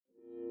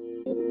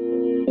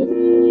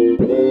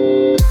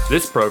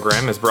This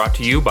program is brought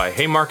to you by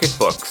Haymarket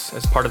Books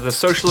as part of the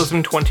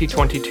Socialism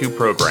 2022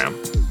 program.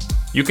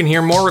 You can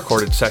hear more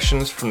recorded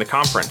sessions from the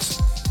conference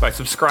by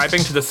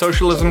subscribing to the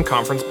Socialism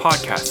Conference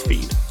podcast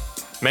feed.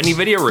 Many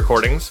video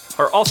recordings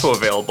are also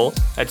available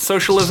at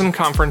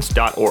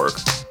socialismconference.org.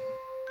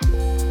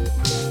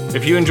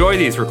 If you enjoy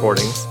these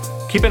recordings,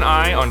 keep an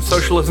eye on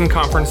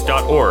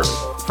socialismconference.org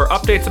for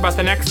updates about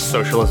the next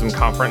Socialism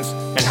Conference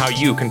and how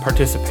you can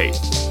participate.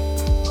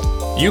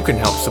 You can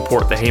help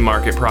support the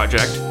Haymarket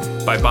Project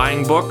by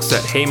buying books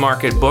at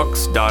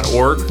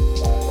haymarketbooks.org,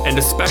 and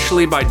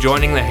especially by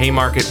joining the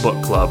Haymarket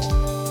Book Club.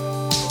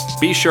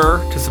 Be sure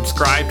to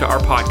subscribe to our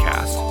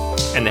podcast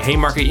and the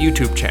Haymarket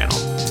YouTube channel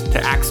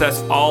to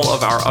access all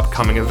of our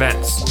upcoming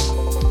events.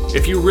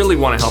 If you really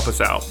want to help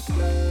us out,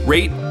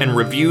 rate and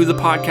review the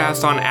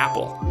podcast on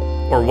Apple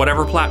or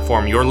whatever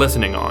platform you're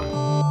listening on.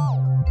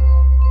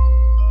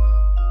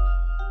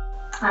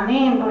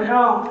 Amen,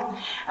 bonjour.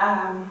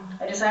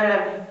 I decided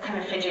I'm kind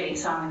of fidgety,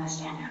 so I'm going to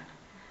stand up.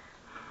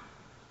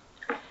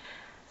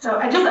 So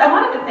I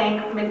wanted to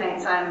thank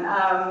Midnight Sun.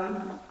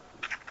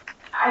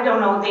 I don't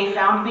know, they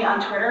found me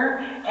on Twitter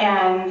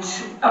and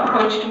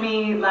approached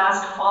me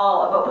last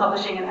fall about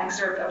publishing an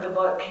excerpt of the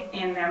book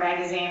in their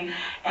magazine,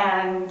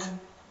 and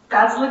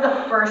that's like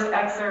the first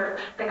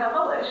excerpt that got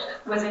published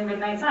was in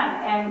Midnight Sun,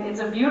 and it's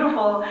a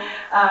beautiful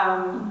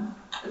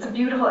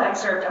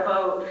excerpt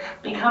about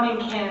becoming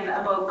kin,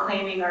 about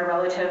claiming our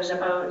relatives,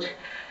 about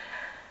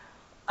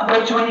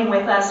joining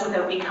with us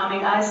without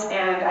becoming us,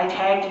 and I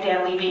tagged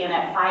Dan Levy in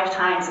it 5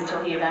 times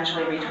until he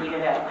eventually retweeted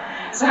it.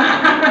 So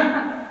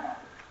I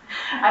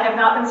have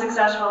not been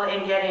successful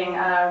in getting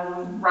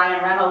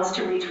Ryan Reynolds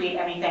to retweet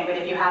anything, but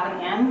if you have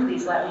an in,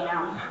 please let me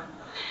know.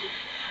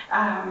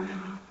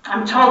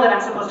 I'm told that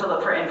I'm supposed to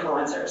look for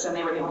influencers, and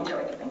they were the only 2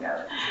 I could think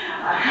of.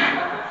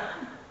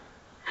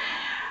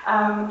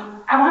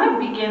 I want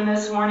to begin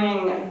this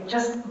morning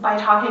just by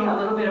talking a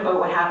little bit about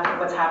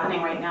what's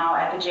happening right now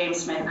at the James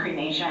Smith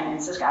Cremation in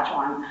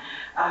Saskatchewan.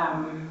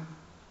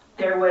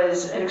 There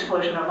was an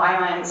explosion of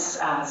violence,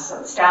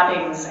 some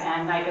stabbings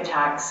and knife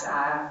attacks.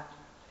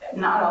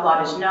 Not a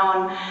lot is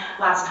known.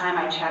 Last time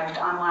I checked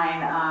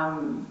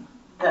online,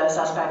 the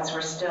suspects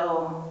were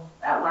still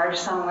at large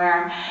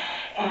somewhere,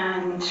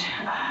 and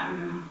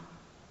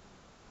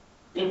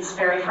it's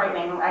very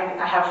frightening.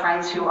 I have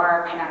friends who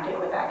are connected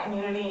with that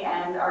community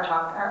and are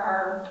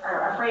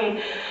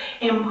afraid.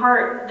 In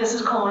part, this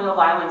is colonial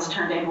violence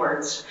turned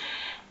inwards.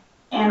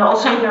 And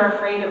also they're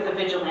afraid of the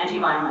vigilante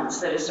violence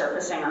that is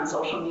surfacing on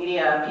social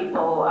media.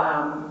 People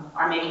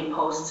are making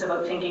posts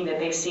about thinking that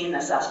they've seen the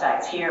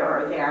suspects here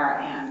or there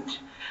and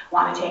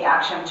want to take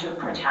action to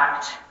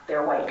protect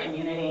their white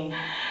community.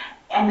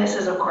 And this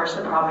is, of course,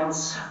 the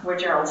province where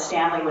Gerald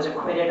Stanley was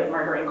acquitted of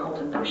murdering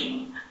Colton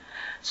Bushy.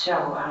 So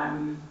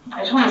I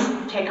just want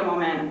to take a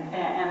moment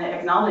and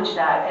acknowledge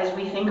that as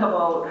we think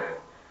about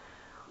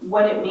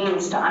what it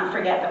means to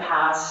unforget the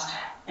past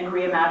and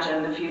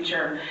reimagine the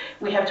future.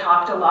 We have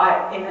talked a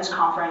lot in this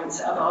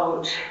conference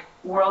about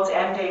worlds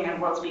ending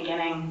and worlds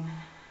beginning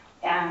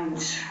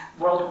and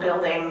world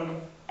building,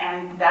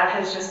 and that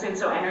has just been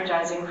so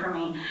energizing for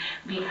me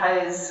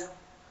because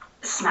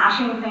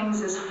smashing things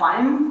is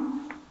fun.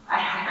 I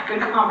had a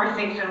good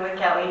conversation with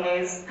Kelly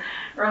Hayes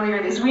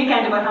earlier this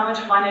weekend about how much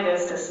fun it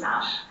is to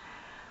smash.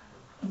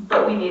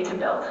 But we need to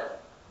build.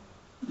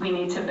 We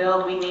need to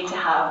build. We need to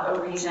have a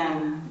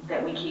reason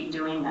that we keep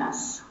doing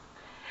this.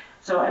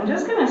 So I'm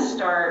just going to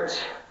start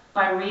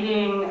by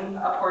reading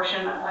a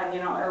portion,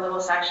 a little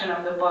section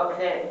of the book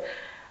that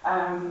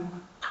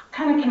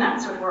kind of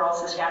connects with rural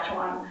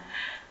Saskatchewan.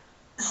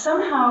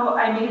 Somehow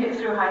I made it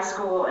through high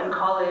school and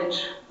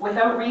college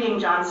without reading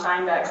John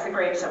Steinbeck's The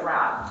Grapes of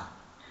Wrath.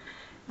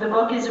 The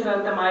book is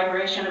about the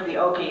migration of the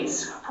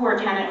Okies, poor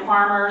tenant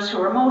farmers who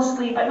were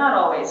mostly, but not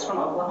always, from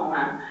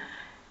Oklahoma.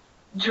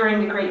 During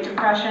the Great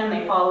Depression,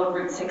 they followed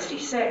Route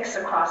 66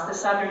 across the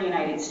southern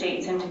United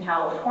States into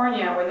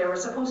California, where there were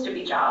supposed to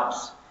be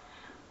jobs.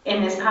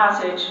 In this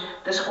passage,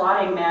 the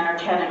squatting men are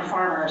tenant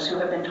farmers who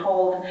have been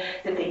told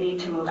that they need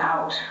to move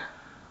out.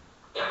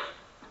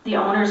 The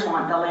owners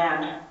want the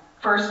land,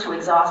 first to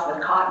exhaust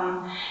with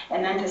cotton,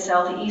 and then to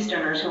sell to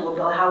Easterners who will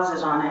build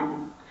houses on it.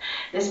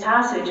 This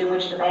passage in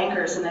which the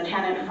bankers and the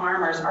tenant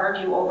farmers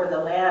argue over the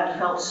land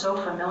felt so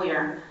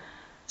familiar.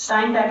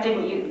 Steinbeck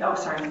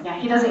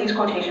he doesn't use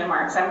quotation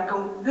marks.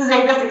 This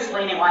is just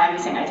explaining why I'm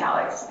using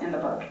italics in the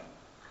book.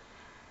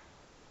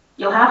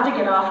 You'll have to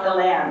get off the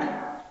land.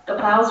 The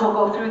plows will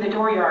go through the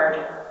dooryard.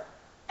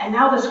 And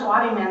now the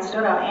squatting man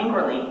stood up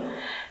angrily.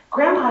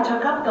 Grandpa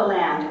took up the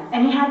land,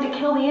 and he had to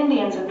kill the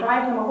Indians and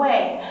drive them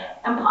away.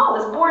 And Pa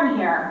was born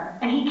here,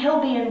 and he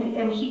killed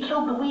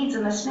the weeds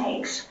and the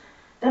snakes.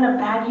 Then a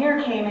bad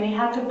year came and he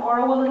had to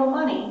borrow a little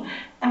money.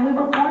 And we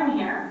were born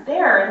here,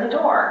 there in the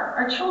door,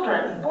 our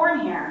children,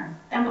 born here.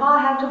 And Pa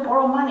had to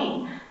borrow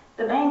money.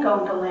 The bank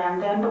owned the land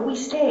then, but we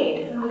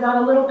stayed, and we got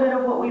a little bit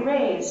of what we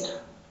raised.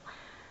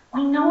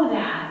 We know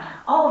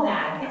that, all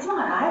that. It's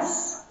not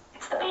us,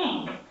 it's the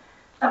bank.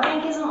 A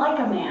bank isn't like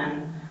a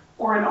man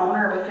or an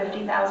owner with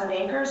 50,000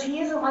 acres. He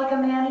isn't like a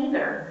man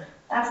either.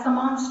 That's the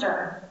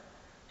monster.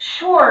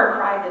 Sure,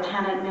 cried the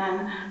tenant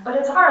men, but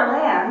it's our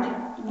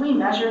land. We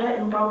measured it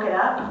and broke it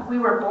up. We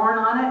were born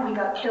on it, we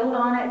got killed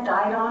on it,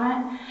 died on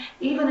it.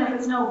 Even if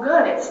it's no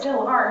good, it's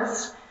still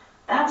ours.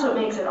 That's what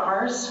makes it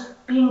ours.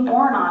 Being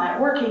born on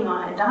it, working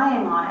on it,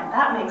 dying on it,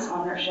 that makes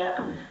ownership.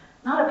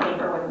 Not a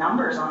paper with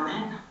numbers on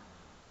it.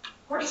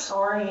 We're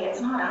sorry, it's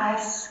not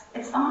us,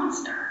 it's the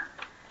monster.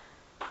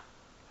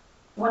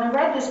 When I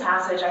read this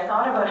passage, I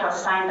thought about how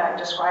Steinbeck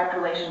described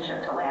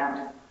relationship to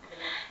land.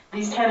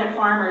 These tenant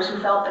farmers who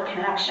felt the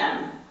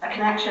connection, a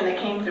connection that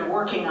came through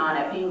working on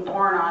it, being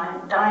born on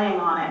it, dying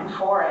on it, and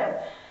for it.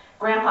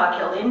 Grandpa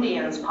killed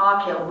Indians,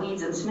 Pa killed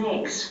weeds and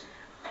snakes.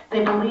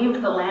 They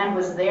believed the land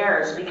was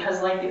theirs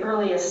because, like the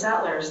earliest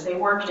settlers, they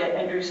worked it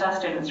and drew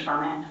sustenance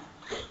from it.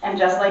 And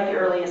just like the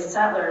earliest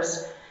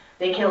settlers,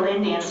 they killed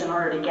Indians in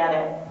order to get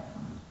it.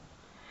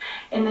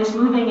 In this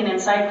moving and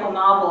insightful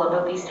novel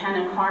about these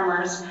tenant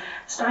farmers,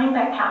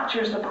 Steinbeck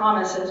captures the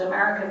promises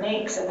America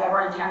makes and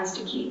never intends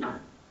to keep.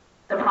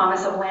 The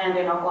promise of land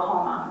in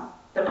Oklahoma,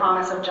 the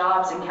promise of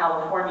jobs in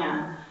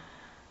California.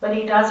 But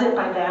he does it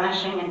by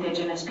banishing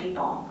Indigenous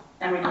people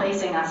and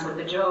replacing us with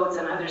the Jodes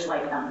and others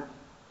like them.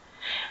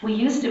 We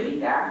used to be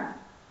there,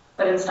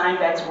 but in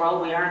Steinbeck's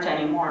world we aren't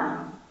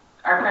anymore.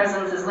 Our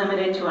presence is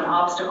limited to an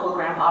obstacle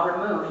Grandpa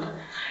removed.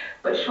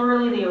 But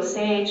surely the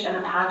Osage and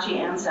Apache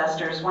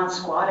ancestors once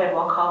squatted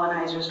while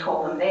colonizers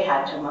told them they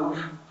had to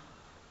move.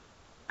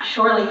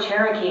 Surely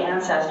Cherokee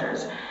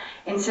ancestors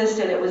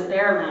insisted it was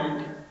their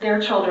land. Their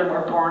children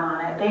were born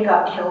on it. They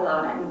got killed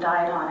on it and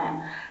died on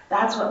it.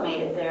 That's what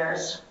made it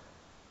theirs.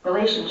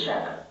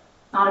 Relationship,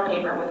 not a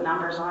paper with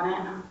numbers on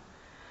it.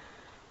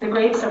 The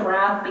Grapes of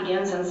Wrath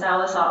begins in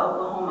Sallisaw,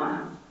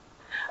 Oklahoma.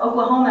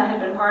 Oklahoma had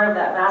been part of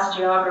that vast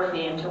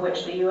geography into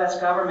which the U.S.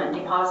 government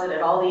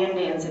deposited all the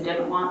Indians it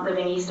didn't want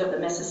living east of the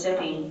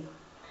Mississippi.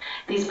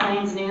 These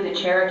plains knew the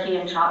Cherokee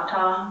and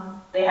Choctaw.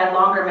 They had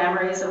longer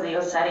memories of the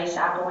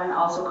Oseti-Sacoan,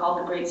 also called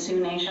the Great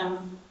Sioux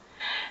Nation.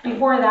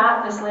 Before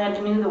that, this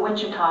land knew the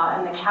Wichita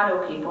and the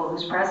Caddo people,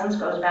 whose presence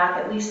goes back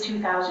at least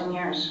 2,000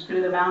 years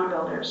through the mound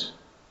builders.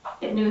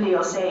 It knew the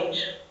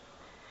Osage.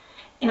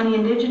 In the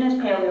Indigenous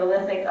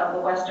Paleolithic of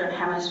the Western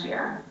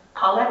Hemisphere,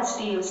 Paulette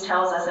Steeves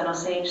tells us an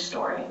Osage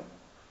story,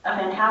 a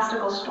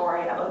fantastical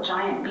story about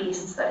giant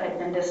beasts that had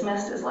been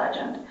dismissed as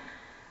legend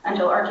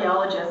until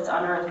archaeologists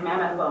unearthed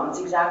mammoth bones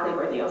exactly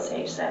where the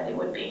Osage said they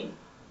would be.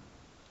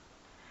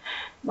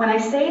 When I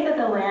say that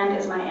the land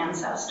is my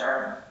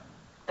ancestor,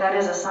 that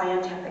is a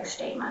scientific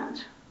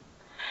statement.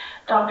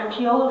 Dr.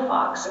 Keola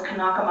Fox, a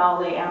Kanaka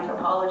Maoli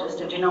anthropologist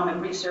and genomic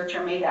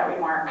researcher, made that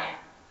remark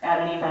at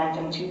an event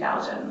in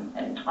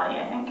 2020,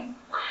 I think.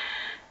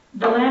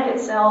 The land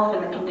itself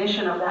and the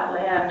condition of that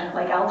land,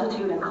 like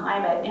altitude and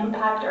climate,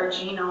 impact our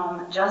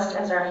genome just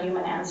as our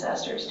human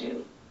ancestors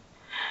do.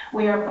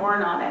 We are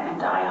born on it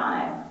and die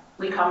on it.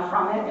 We come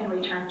from it and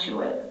return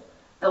to it.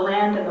 The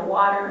land and the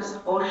waters,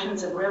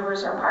 oceans and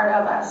rivers are part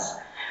of us,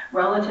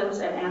 relatives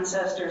and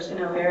ancestors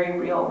in a very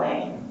real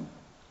way.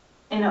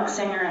 Inuk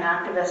singer and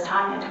activist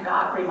Tanya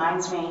Tagaq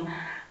reminds me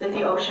that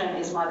the ocean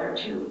is mother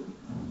too.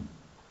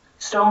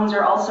 Stones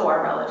are also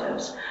our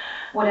relatives.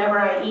 Whatever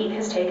I eat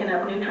has taken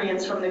up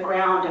nutrients from the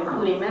ground,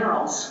 including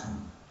minerals.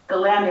 The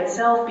land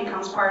itself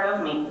becomes part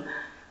of me.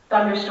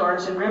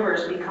 Thunderstorms and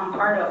rivers become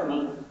part of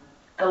me.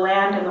 The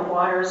land and the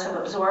waters have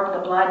absorbed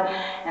the blood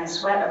and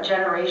sweat of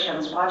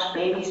generations, watched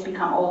babies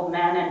become old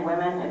men and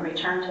women and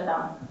return to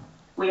them.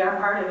 We are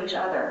part of each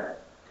other.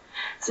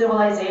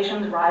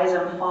 Civilizations rise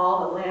and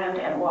fall, the land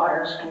and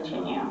waters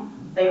continue.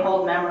 They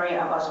hold memory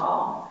of us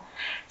all.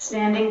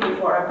 Standing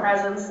before a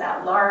presence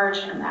that large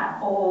and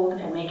that old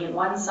and making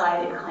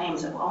one-sided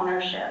claims of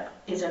ownership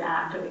is an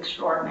act of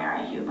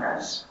extraordinary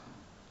hubris.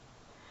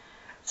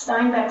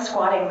 Steinbeck's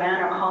squatting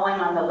men are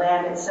calling on the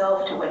land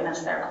itself to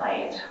witness their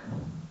plight.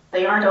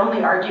 They aren't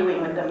only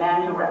arguing with the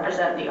men who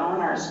represent the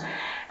owners,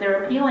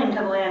 they're appealing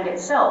to the land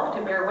itself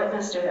to bear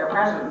witness to their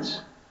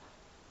presence,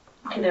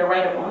 to their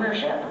right of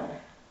ownership.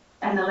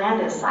 And the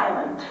land is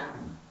silent.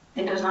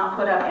 It does not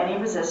put up any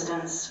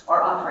resistance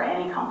or offer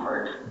any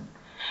comfort.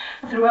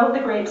 Throughout the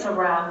Grapes of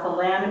Wrath, the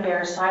land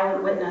bears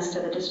silent witness to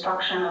the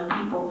destruction of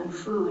people and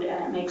food,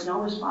 and it makes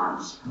no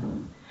response.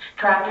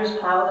 Tractors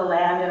plow the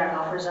land and it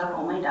offers up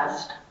only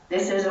dust.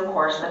 This is, of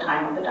course, the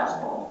time of the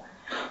Dust Bowl,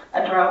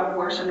 a drought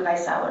worsened by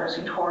settlers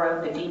who tore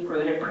out the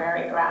deep-rooted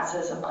prairie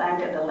grasses and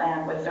planted the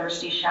land with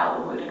thirsty,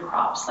 shallow-rooted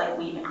crops like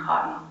wheat and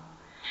cotton.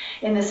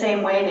 In the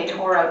same way, they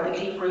tore out the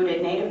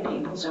deep-rooted native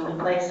peoples and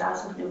replaced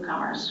us with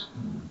newcomers.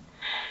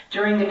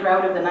 During the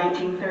drought of the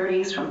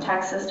 1930s, from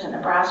Texas to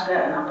Nebraska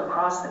and up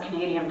across the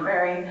Canadian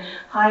prairie,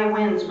 high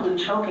winds blew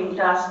choking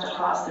dust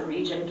across the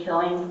region,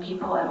 killing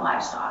people and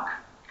livestock,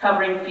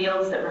 covering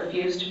fields that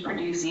refused to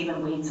produce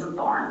even weeds and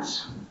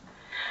thorns.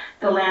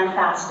 The land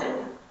fasted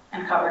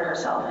and covered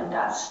herself in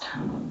dust.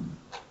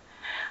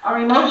 Our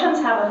emotions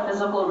have a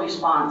physical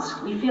response.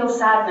 We feel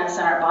sadness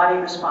and our body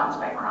responds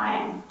by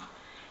crying.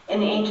 In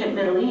the ancient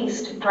Middle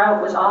East,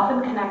 drought was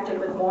often connected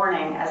with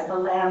mourning as the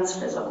land's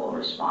physical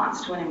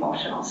response to an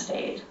emotional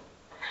state.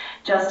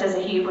 Just as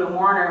a Hebrew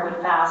mourner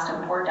would fast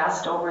and pour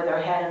dust over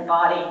their head and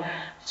body,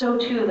 so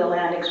too the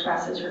land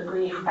expresses her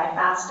grief by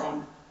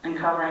fasting and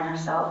covering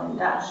herself in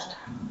dust.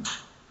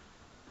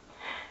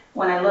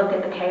 When I look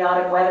at the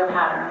chaotic weather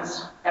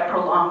patterns, at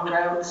prolonged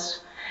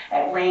droughts,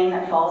 at rain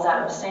that falls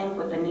out of sync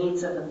with the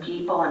needs of the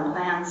people and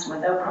plants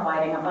without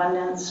providing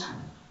abundance,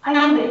 I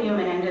know that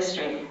human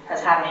industry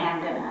has had a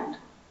hand in it.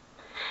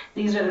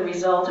 These are the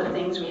result of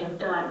things we have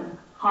done,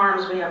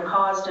 harms we have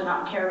caused and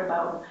not cared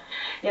about.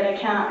 Yet I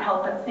cannot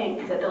help but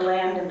think that the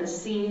land and the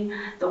sea,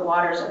 the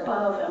waters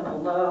above and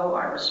below,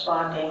 are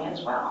responding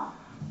as well.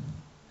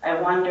 I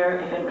wonder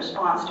if in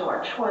response to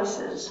our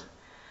choices,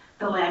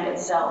 the land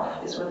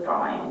itself is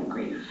withdrawing in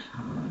grief.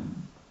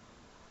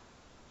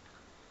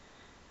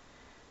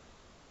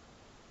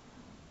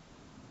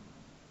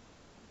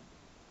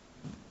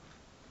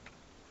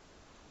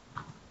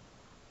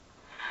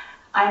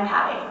 I'm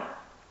Patty.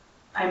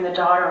 I'm the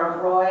daughter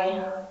of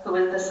Roy, who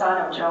is the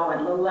son of Joe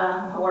and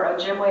Lula, who are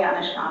Ojibwe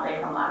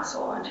Anishinaabe from Lac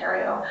Seul,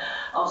 Ontario,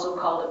 also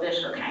called the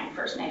Bishkekang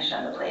First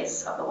Nation, the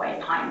place of the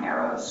White Pine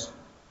Narrows.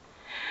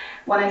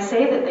 When I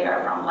say that they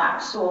are from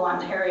Lac Seul,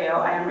 Ontario,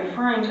 I am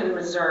referring to the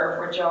reserve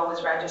where Joe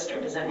was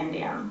registered as an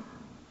Indian.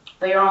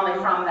 They are only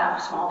from that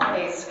small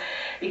place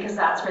because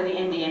that's where the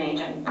Indian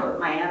agent put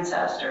my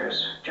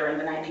ancestors during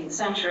the 19th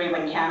century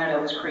when Canada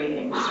was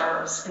creating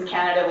reserves. In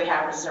Canada, we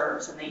have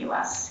reserves. In the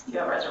US, you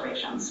have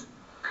reservations.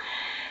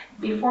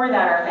 Before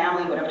that, our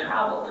family would have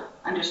traveled,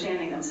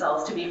 understanding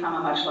themselves to be from a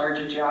much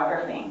larger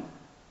geography.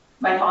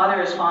 My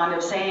father is fond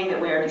of saying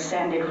that we are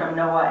descended from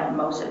Noah and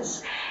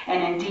Moses.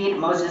 And indeed,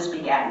 Moses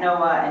begat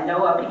Noah, and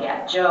Noah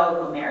begat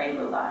Joe, who married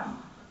Lula.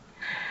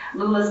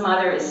 Lula's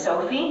mother is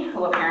Sophie,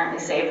 who apparently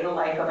saved the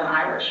life of an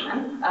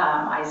Irishman,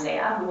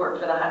 Isaiah, who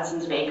worked for the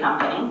Hudson's Bay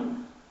Company,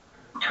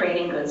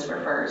 trading goods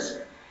for furs.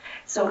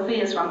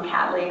 Sophie is from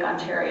Cat Lake,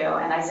 Ontario,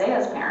 and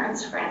Isaiah's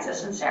parents,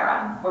 Francis and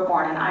Sarah, were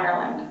born in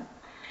Ireland.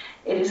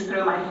 It is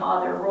through my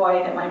father,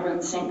 Roy, that my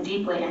roots sink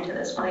deeply into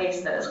this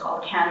place that is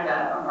called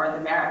Canada or North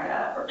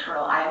America or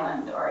Turtle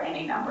Island or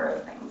any number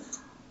of things.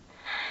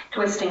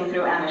 Twisting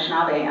through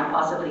Anishinaabe and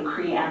possibly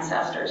Cree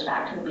ancestors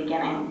back to the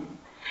beginning.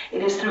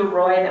 It is through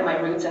Roy that my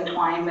roots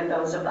entwine with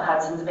those of the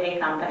Hudson's Bay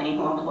Company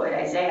who employed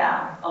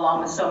Isaiah, along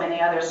with so many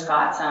other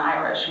Scots and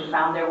Irish who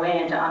found their way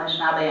into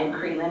Anishinaabe and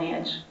Cree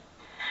lineage.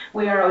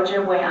 We are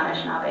Ojibwe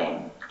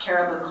Anishinaabe,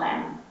 Caribou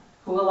clan,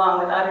 who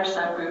along with other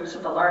subgroups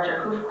of the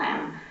larger Hoof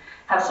clan,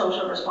 have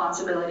social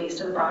responsibilities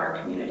to the broader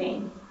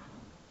community.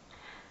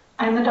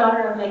 I'm the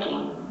daughter of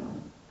Vicky,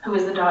 who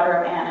is the daughter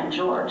of Anne and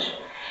George.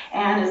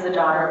 Anne is the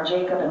daughter of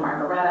Jacob and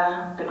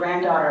Margareta, the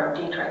granddaughter of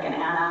Dietrich and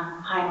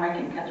Anna, Heinrich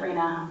and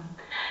Katharina,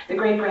 the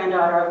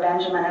great-granddaughter of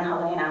Benjamin and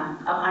Helena,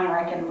 of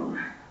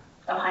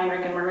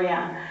Heinrich and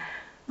Maria.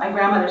 My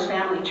grandmother's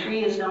family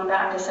tree is known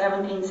back to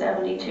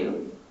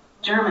 1772.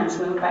 Germans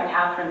moved by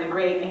Catherine the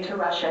Great into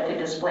Russia to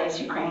displace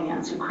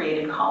Ukrainians who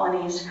created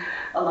colonies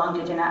along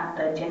the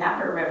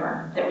Dnieper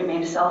River that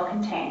remained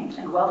self-contained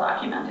and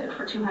well-documented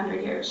for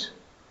 200 years.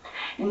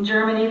 In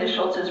Germany, the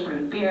Schultzes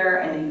brewed beer.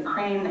 In the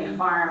Ukraine, they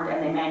farmed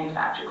and they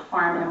manufactured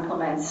farm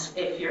implements.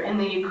 If you're in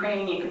the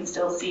Ukraine, you can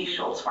still see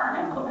Schultz farm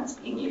implements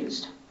being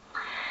used.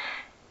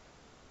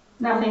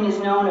 Nothing is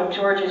known of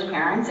George's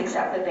parents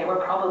except that they were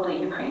probably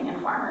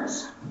Ukrainian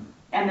farmers.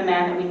 And the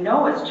man that we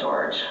know as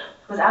George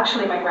was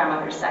actually my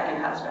grandmother's second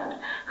husband,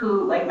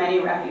 who, like many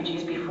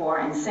refugees before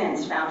and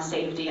since, found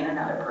safety in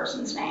another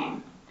person's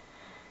name.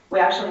 We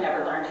actually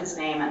never learned his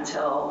name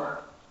until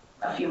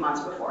a few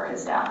months before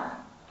his death.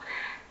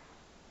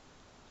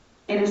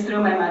 It is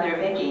through my mother,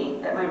 Vicky,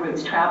 that my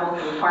roots travel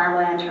through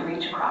farmland to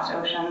reach across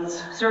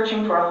oceans,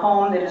 searching for a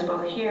home that is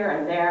both here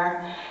and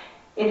there.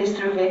 It is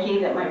through Vicky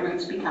that my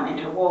roots become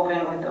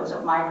interwoven with those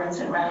of migrants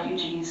and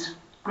refugees,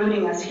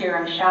 rooting us here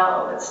in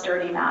shallow but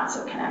sturdy knots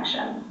of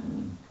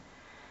connection.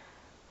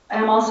 I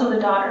am also the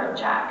daughter of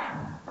Jack,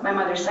 my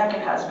mother's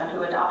second husband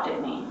who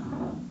adopted me.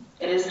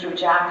 It is through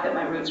Jack that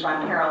my roots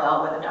run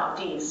parallel with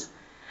adoptees,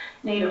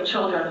 Native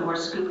children who were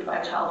scooped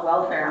by child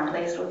welfare and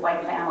placed with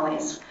white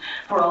families.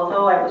 For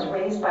although I was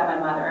raised by my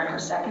mother and her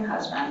second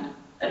husband,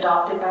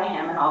 adopted by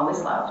him and always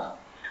loved,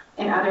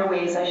 in other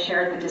ways I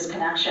shared the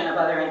disconnection of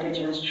other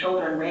Indigenous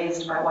children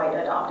raised by white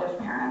adoptive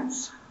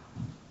parents.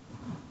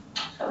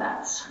 So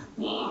that's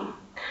me.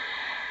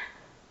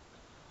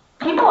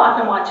 People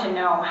often want to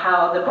know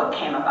how the book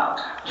came about.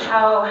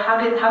 How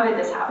did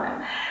this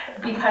happen?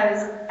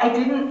 Because I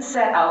didn't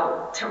set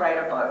out to write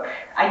a book.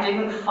 I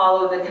didn't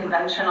follow the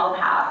conventional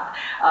path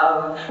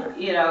of,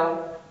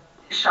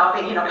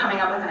 shopping, coming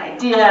up with an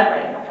idea,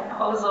 writing a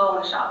proposal,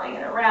 and shopping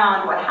it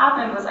around. What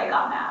happened was I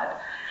got mad.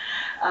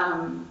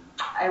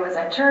 I was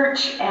at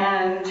church,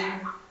 and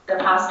the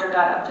pastor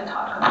got up to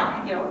talk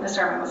about, the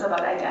sermon was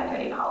about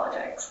identity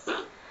politics.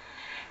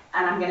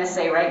 And I'm going to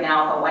say right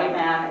now, if a white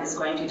man is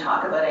going to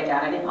talk about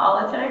identity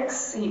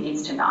politics, he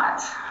needs to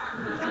not.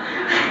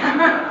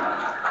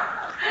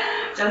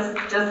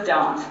 just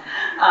don't.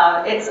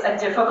 It's a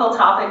difficult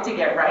topic to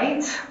get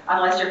right,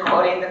 unless you're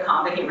quoting the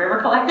Combahee River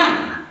Collective,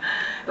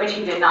 which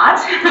he did not.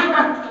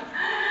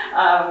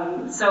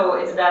 So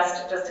it's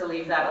best just to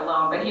leave that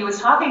alone. But he was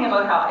talking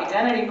about how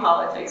identity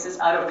politics is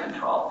out of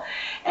control.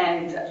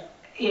 And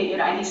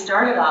he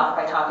started off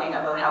by talking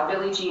about how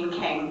Billie Jean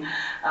King,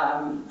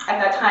 at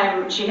that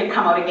time, she had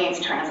come out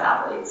against trans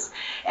athletes.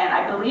 And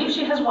I believe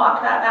she has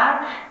walked that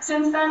back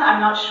since then. I'm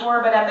not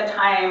sure, but at the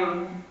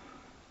time,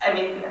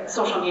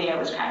 social media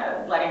was kind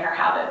of letting her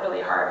have it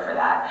really hard for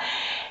that.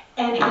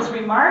 And his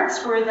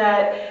remarks were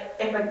that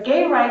if a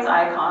gay rights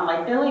icon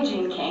like Billie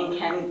Jean King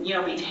can,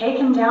 be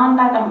taken down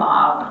by the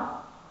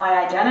mob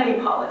by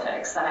identity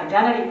politics, then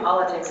identity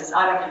politics is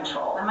out of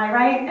control. Am I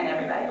right? And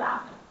everybody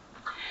laughed.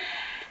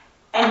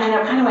 And then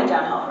it kind of went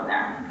downhill from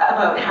there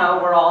about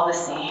how we're all the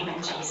same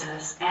in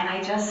Jesus. And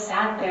I just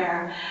sat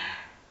there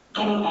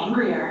getting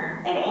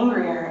angrier and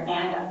angrier.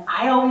 And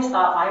I always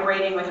thought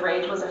vibrating with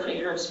rage was a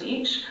figure of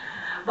speech.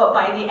 But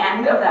by the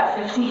end of that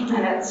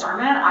 15-minute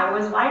sermon, I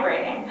was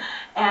vibrating.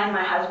 And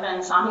my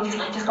husband saw me, he's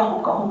like, just go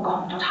home, go home, go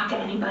home. Don't talk to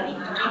anybody.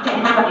 Don't talk to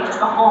anybody, just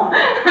go home.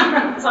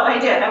 So I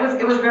did.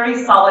 It was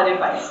very solid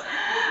advice.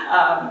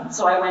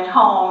 So I went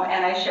home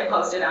and I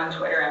shitposted on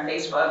Twitter and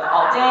Facebook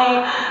all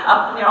day,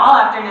 all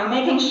afternoon,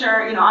 making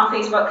sure, on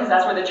Facebook, because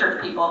that's where the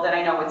church people that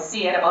I know would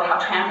see it, about how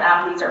trans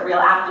athletes are real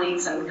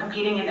athletes and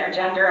competing in their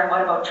gender, and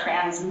what about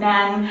trans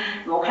men?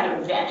 What kind of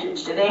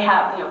advantage do they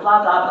have? Blah,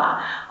 blah,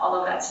 blah, all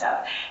of that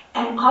stuff.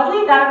 And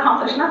oddly, that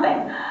accomplished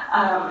nothing.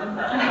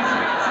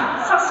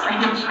 So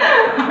strange.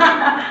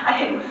 I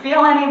didn't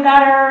feel any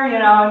better,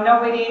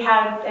 nobody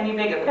had any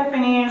big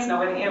epiphanies,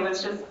 it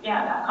was just,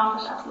 that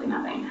accomplished absolutely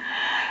nothing.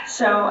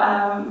 So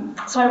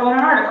I wrote an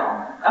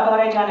article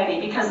about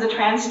identity, because the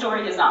trans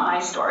story is not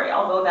my story,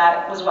 although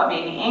that was what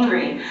made me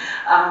angry.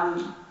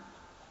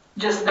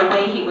 Just the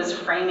way he was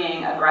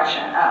framing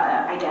aggression,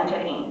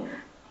 identity,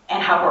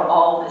 and how we're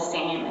all the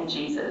same in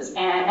Jesus.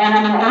 And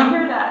I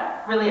hear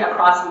that really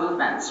across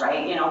movements,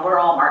 right? We're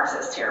all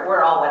Marxists here,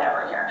 we're all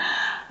whatever here.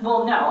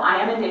 Well, no, I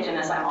am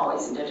Indigenous, I'm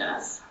always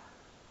Indigenous.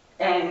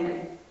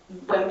 And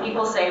when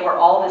people say we're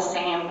all the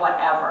same,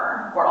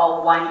 whatever, we're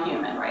all one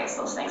human race,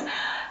 those things,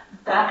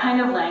 that kind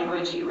of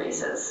language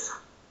erases.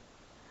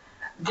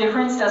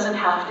 Difference doesn't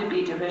have to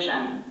be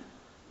division.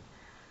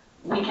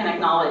 We can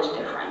acknowledge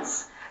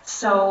difference.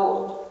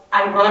 So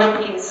I wrote a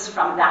piece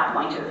from that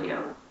point of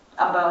view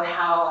about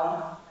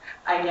how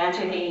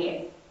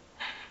identity,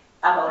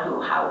 about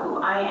who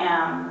I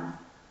am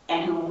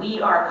and who we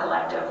are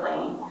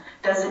collectively,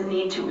 doesn't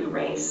need to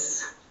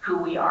erase who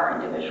we are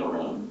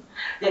individually.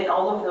 That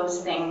all of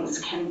those things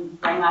can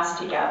bring us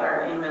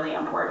together in really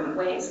important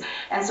ways.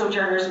 And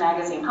Sojourners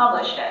magazine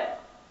published it.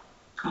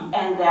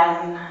 And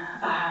then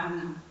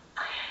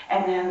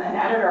an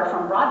editor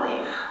from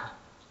Broadleaf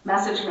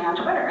messaged me on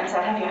Twitter and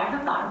said, have you ever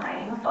thought of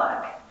writing a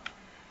book?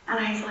 And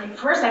I was like,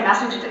 first I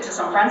messaged it to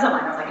some friends of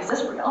mine. I was like, is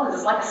this real? Is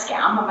this like a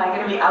scam? Am I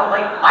going to be out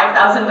like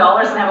 $5,000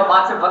 and have a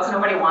box of books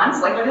nobody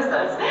wants? Like, what is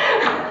this?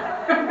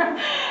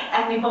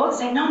 And we both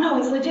said, no,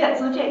 it's legit,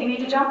 you need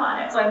to jump on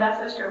it. So I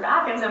messaged her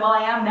back and said, well,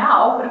 I am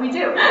now, what do we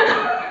do?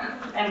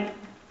 And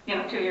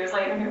 2 years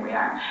later, here we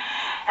are.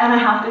 And I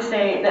have to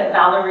say that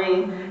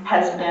Valerie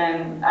has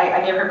been,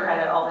 I give her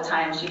credit all the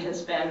time, she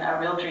has been a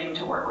real dream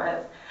to work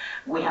with.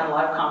 We had a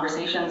lot of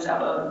conversations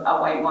about a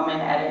white woman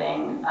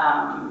editing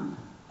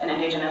an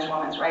Indigenous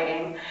woman's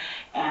writing.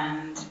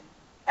 And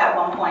at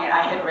one point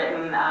I had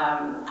written,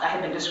 I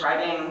had been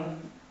describing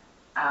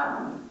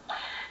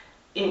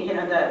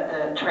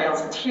the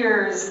trails of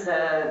tears,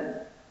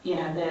 the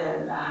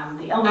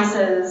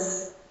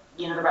illnesses,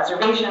 the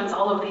reservations,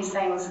 all of these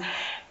things.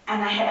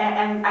 And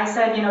I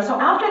said, so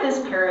after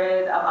this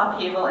period of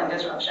upheaval and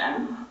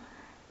disruption,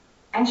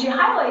 and she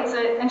highlights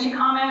it and she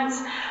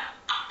comments,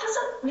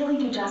 doesn't really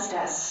do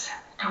justice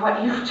to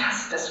what you've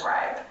just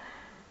described.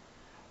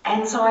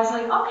 And so I was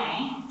like,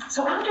 okay,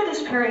 so after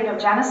this period of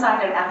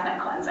genocide and ethnic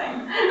cleansing,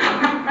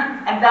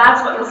 and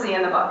that's what you'll see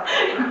in the book,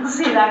 you'll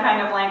see that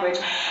kind of language.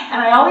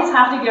 And I always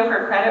have to give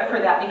her credit for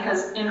that,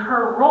 because in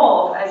her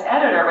role as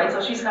editor, right,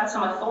 so she's got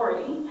some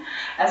authority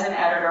as an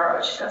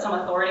editor, she's got some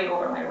authority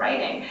over my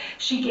writing,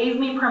 she gave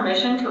me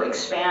permission to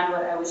expand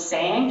what I was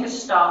saying, to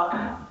stop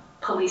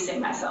policing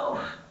myself,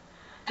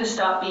 to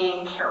stop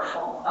being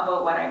careful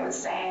about what I was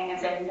saying and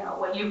say, no,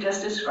 what you've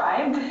just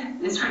described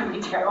is really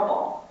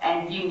terrible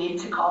and you need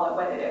to call it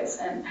what it is.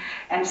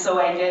 And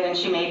so I did, and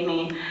she made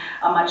me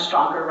a much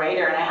stronger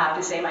writer. And I have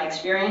to say my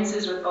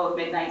experiences with both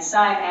Midnight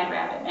Sun and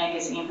Rampant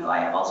Magazine, who I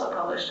have also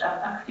published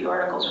a few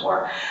articles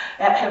for,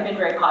 have been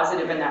very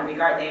positive in that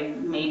regard. They've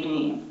made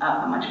me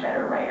a much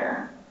better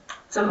writer.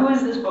 So who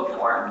is this book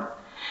for?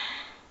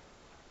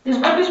 This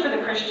book is for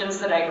the Christians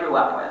that I grew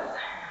up with,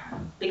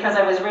 because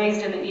I was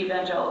raised in the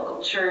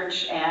evangelical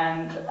church,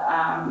 and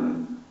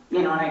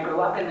and I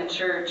grew up in the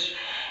church,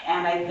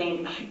 and I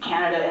think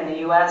Canada and the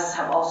US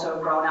have also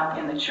grown up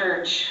in the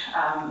church.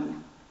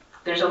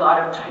 There's a lot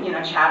of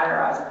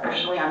chatter,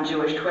 especially on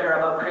Jewish Twitter,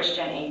 about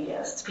Christian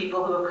atheists,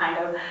 people who have kind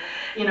of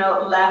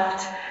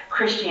left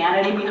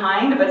Christianity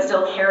behind, but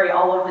still carry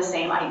all of the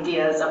same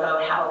ideas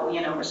about how,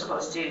 we're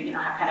supposed to,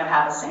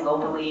 have a single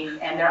belief.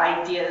 And their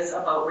ideas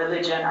about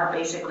religion are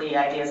basically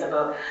ideas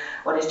about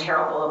what is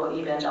terrible about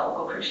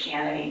evangelical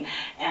Christianity.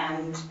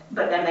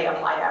 But then they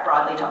apply that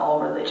broadly to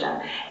all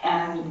religion.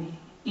 And,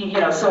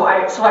 so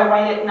I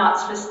write it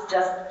not just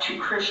to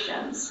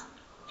Christians,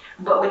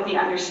 but with the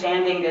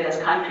understanding that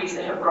as countries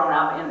that have grown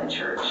up in the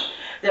church,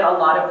 that a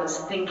lot of those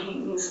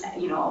thinkings, a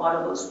lot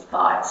of those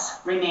thoughts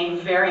remain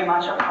very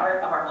much a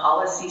part of our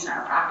policies and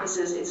our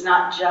practices. It's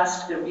not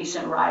just the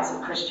recent rise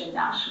of Christian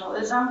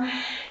nationalism.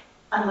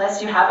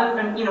 Unless you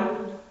haven't been,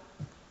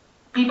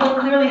 people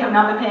clearly have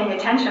not been paying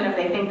attention if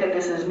they think that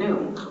this is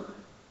new,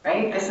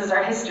 right? This is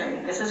our history.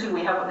 This is who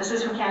we have. This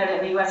is who Canada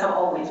and the US have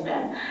always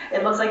been.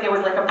 It looks like there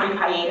was like a brief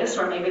hiatus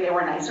where maybe they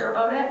were nicer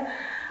about it.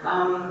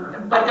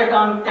 But they're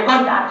going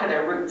back to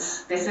their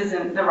roots. This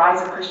isn't, the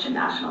rise of Christian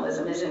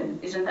nationalism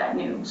isn't that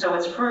new. So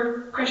it's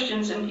for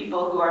Christians and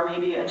people who are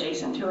maybe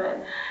adjacent to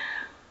it.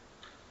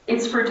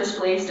 It's for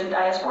displaced and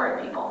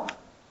diasporic people,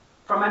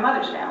 for my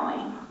mother's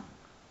family,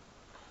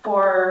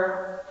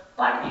 for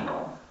Black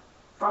people,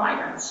 for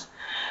migrants,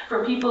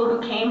 for people who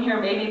came here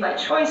maybe by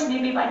choice,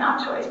 maybe by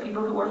not choice,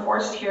 people who were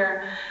forced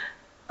here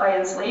by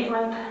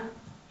enslavement,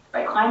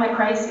 by climate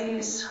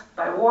crises,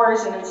 by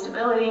wars and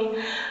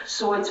instability.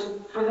 So it's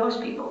for those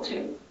people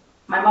too,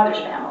 my mother's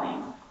family.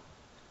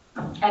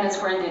 And it's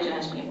for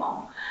Indigenous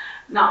people.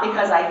 Not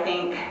because I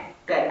think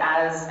that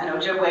as an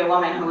Ojibwe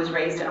woman who was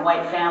raised in a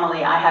white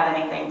family, I have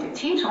anything to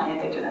teach my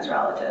Indigenous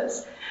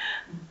relatives,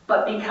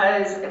 but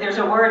because there's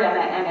a word in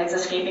it, and it's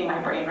escaping my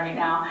brain right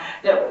now,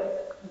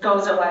 that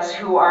those of us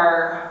who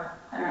are,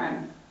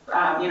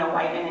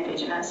 white and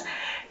Indigenous,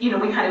 we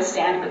kind of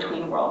stand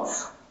between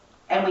worlds.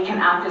 And we can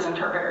act as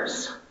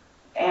interpreters.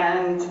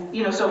 And,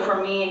 so for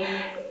me,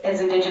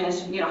 as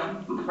Indigenous,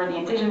 for the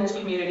Indigenous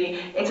community,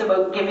 it's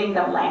about giving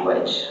them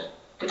language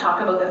to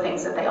talk about the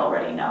things that they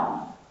already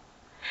know.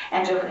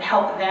 And to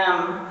help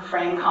them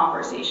frame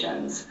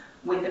conversations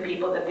with the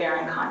people that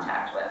they're in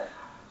contact with.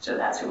 So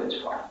that's who it's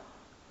for.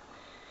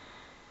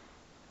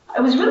 I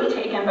was really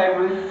taken by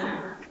Ruth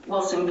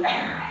Wilson.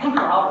 I think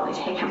we're all really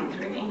taken with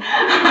Ruthie.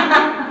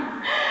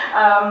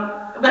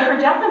 But her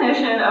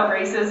definition of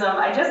racism,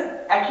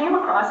 I came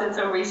across it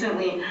so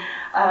recently.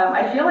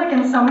 I feel like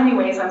in so many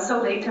ways I'm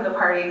so late to the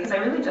party because I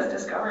really just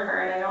discovered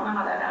her and I don't know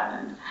how that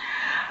happened.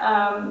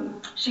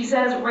 She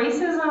says,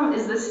 racism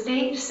is the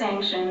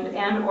state-sanctioned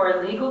and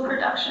or legal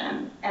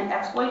production and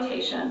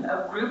exploitation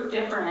of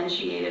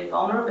group-differentiated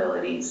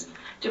vulnerabilities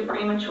to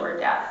premature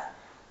death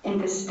in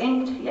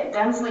distinct yet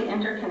densely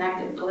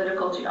interconnected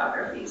political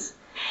geographies.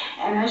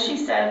 And as she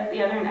said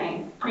the other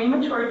night,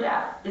 premature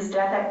death is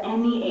death at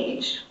any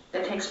age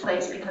that takes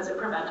place because of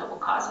preventable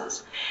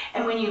causes.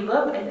 And when you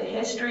look at the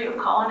history of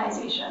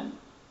colonization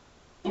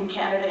in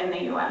Canada and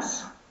the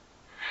US,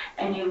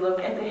 and you look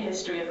at the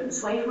history of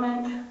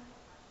enslavement,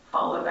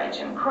 followed by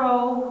Jim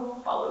Crow,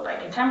 followed by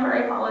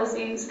contemporary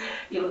policies,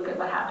 you look at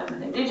what happened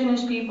with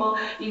Indigenous people,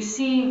 you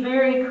see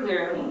very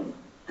clearly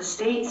the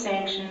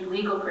state-sanctioned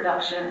legal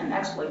production and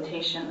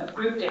exploitation of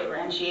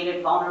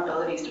group-differentiated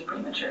vulnerabilities to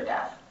premature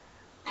death.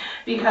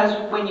 Because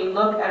when you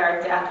look at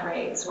our death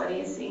rates, what do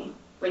you see?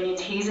 When you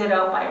tease it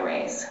out by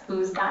race,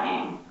 who's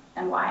dying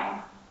and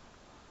why?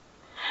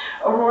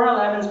 Aurora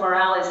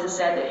Levins-Morales has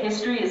said that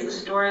history is the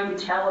story we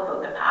tell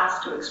about the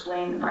past to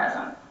explain the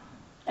present.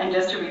 And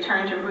just to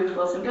return to Ruth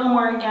Wilson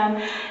Gilmore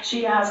again,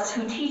 she asks,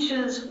 who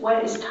teaches,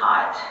 what is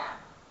taught,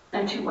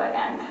 and to what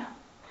end?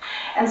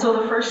 And so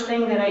the first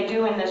thing that I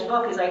do in this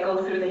book is as I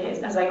go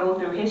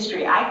through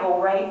history, I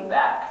go right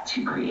back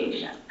to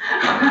creation.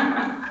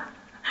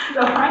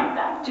 So right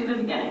back to the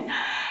beginning.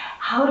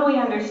 How do we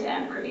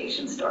understand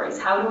creation stories?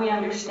 How do we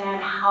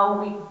understand how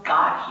we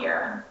got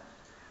here?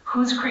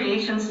 Whose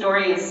creation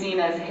story is seen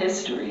as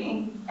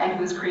history and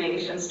whose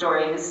creation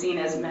story is seen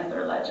as myth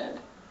or legend?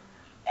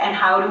 And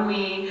how do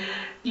we,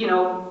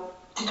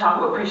 to talk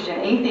about Christian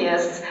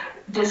atheists,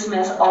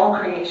 dismiss all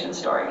creation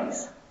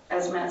stories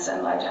as myths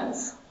and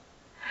legends?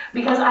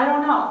 Because I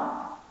don't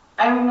know.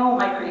 I don't know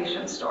my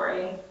creation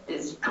story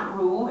is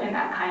true in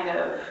that kind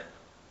of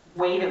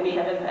way that we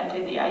have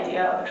invented the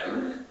idea of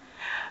truth.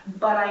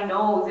 But I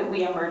know that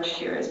we emerged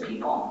here as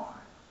people.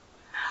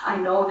 I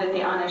know that the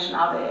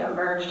Anishinaabe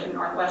emerged in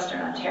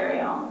northwestern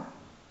Ontario.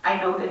 I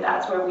know that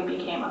that's where we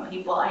became a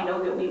people. I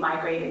know that we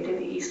migrated to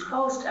the East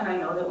Coast, and I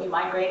know that we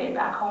migrated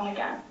back home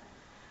again.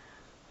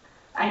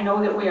 I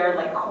know that we are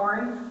like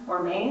corn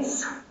or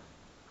maize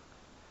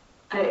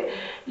that,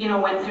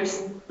 went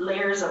through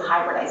layers of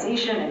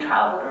hybridization and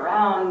traveled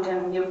around,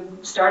 and you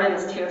started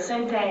as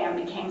teosinte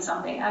and became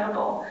something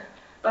edible.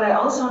 But I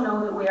also know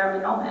that we are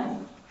Minomen.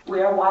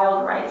 We are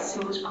wild rice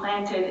who was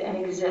planted and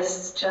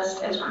exists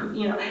just as,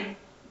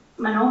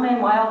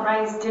 Minomen wild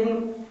rice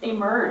didn't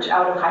emerge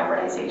out of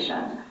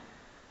hybridization.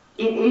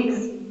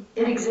 It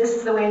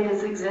exists the way it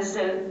has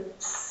existed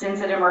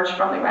since it emerged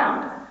from the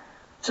ground.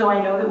 So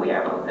I know that we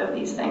are both of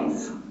these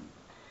things.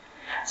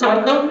 So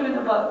I go through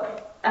the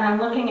book and I'm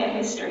looking at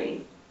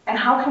history And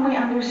how can we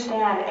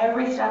understand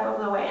every step of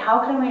the way? How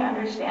can we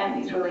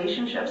understand these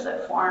relationships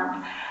that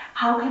formed?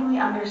 How can we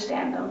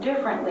understand them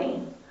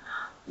differently?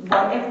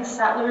 What if the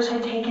settlers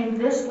had taken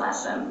this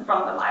lesson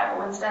from the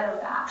Bible instead of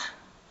that?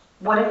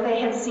 What if they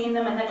had seen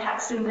them in the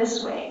text in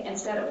this way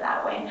instead of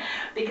that way?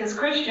 Because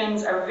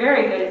Christians are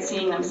very good at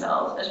seeing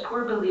themselves as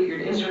poor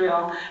beleaguered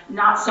Israel,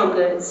 not so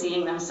good at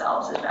seeing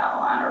themselves as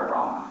Babylon or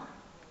Rome.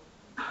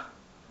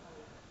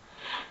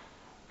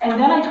 And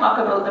then I talk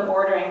about the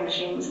bordering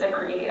machines that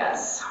create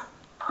us,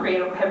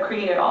 have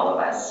created all of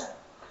us.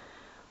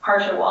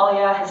 Harsha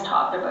Walia has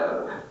talked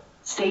about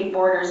state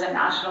borders and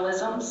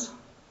nationalisms,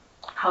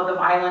 how the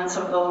violence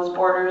of those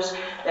borders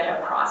that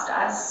have crossed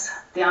us.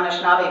 The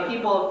Anishinaabe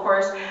people, of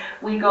course,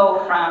 we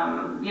go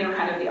from,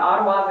 kind of the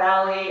Ottawa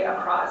Valley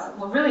across,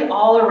 well, really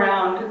all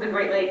around the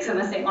Great Lakes and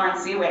the St.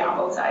 Lawrence Seaway on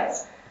both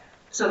sides.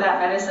 So that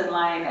medicine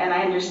line, and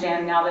I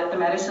understand now that the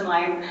medicine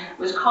line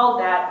was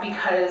called that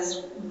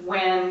because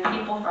when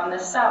people from the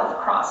south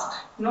crossed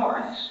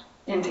north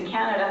into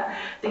Canada,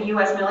 the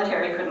US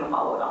military couldn't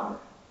follow them.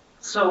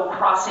 So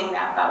crossing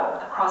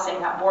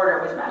that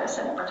border was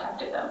medicine and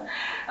protected them.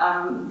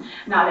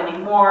 Not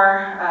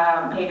anymore.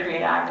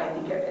 Patriot Act, I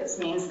think it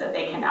means that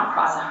they can now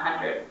cross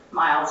 100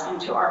 miles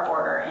into our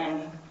border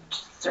in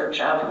search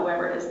of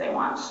whoever it is they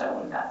want.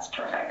 So that's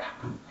terrific.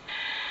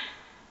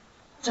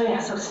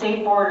 So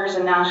state borders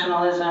and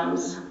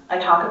nationalisms. I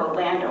talk about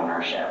land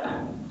ownership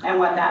and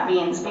what that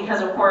means,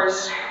 because of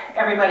course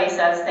everybody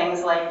says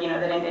things like,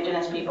 that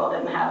Indigenous people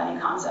didn't have any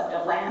concept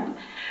of land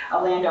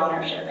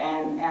ownership,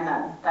 and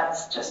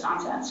that's just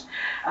nonsense.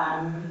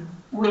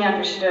 We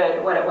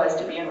understood what it was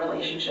to be in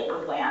relationship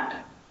with land,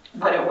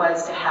 what it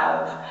was to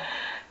have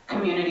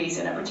communities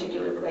in a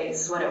particular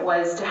place, what it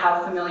was to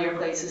have familiar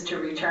places to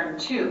return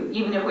to,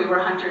 even if we were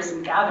hunters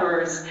and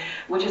gatherers,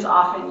 which is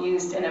often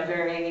used in a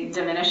very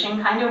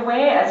diminishing kind of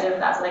way, as if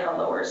that's like a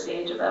lower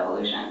stage of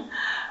evolution.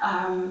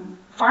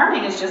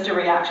 Farming is just a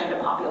reaction to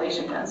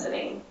population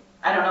density.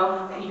 I don't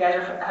know if you guys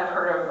have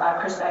heard of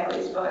Chris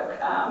Bagley's book,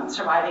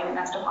 Surviving the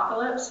Next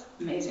Apocalypse.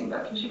 Amazing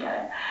book, you should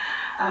get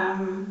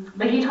it.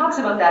 But he talks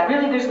about that.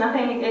 Really, there's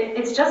nothing,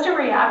 it's just a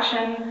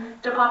reaction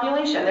to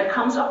population. There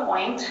comes a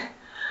point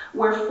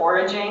where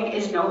foraging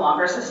is no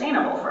longer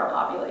sustainable for a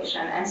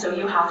population, and so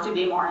you have to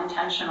be more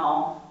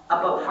intentional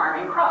about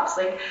farming crops.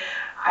 Like,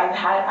 I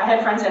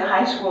had friends in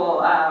high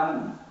school,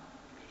 I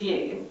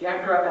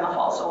grew up in the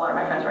Falls, so a lot of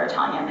my friends were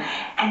Italian,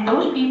 and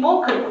those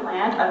people could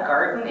plant a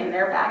garden in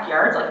their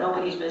backyards like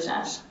nobody's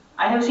business.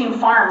 I have seen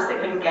farms that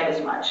couldn't get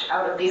as much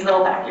out of these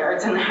little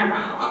backyards in their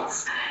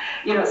homes.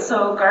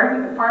 So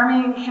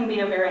farming can be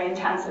a very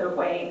intensive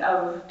way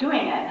of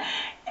doing it.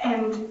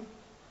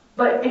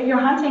 But if you're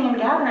hunting and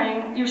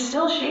gathering, you're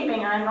still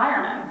shaping your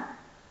environment.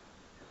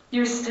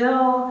 You're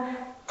still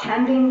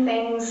tending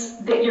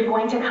things that you're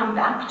going to come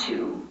back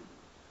to.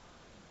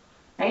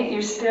 Right?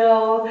 You're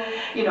still,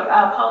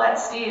 Paulette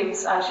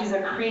Steves, she's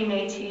a Cree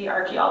Métis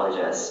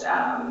archaeologist.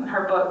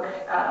 Her book,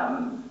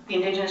 The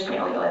Indigenous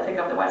Paleolithic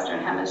of the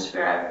Western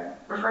Hemisphere,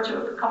 I refer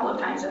to it a couple of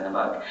times in the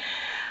book.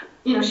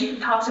 She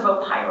talks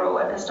about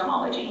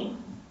pyroepistemology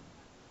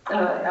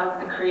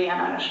of the Cree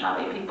and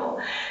Anishinaabe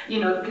people.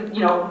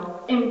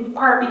 In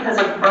part because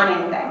of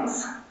burning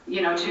things,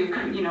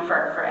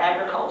 for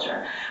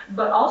agriculture,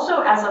 but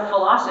also as a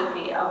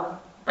philosophy of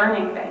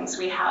burning things.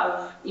 We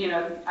have,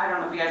 I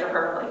don't know if you guys have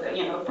heard of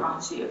the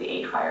prophecy of the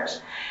 8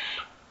 fires.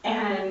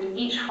 And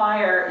each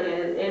fire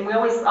is, and we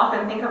always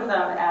often think of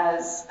them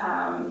as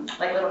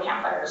like little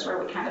campfires where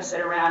we kind of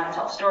sit around and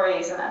tell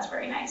stories, and that's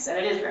very nice, and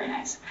it is very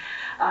nice.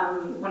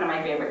 One of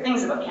my favorite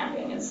things about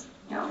camping is,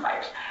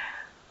 fires.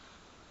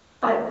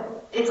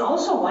 But it's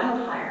also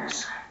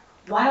wildfires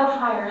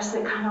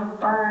that kind of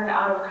burn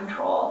out of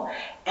control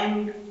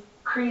and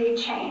create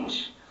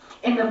change.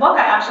 In the book,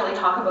 I actually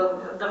talk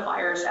about the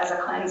fires as a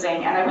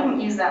cleansing, and I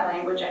wouldn't use that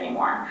language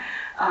anymore,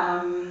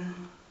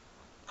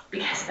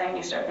 because then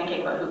you start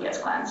thinking about who gets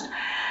cleansed.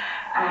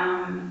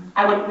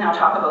 I would now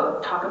talk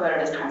about it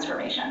as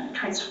transformation.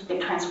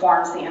 It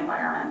transforms the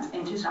environment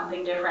into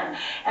something different.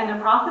 And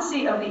the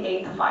prophecy of the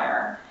 8th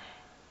fire,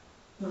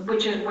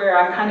 which is where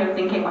I'm kind of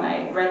thinking when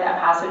I read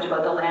that passage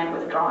about the land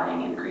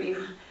withdrawing in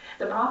grief,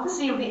 the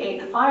prophecy of the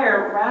 8th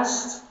fire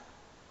rests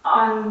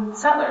on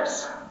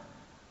settlers.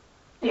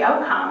 The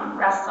outcome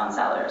rests on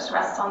settlers,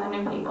 rests on the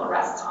new people,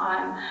 rests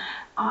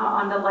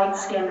on the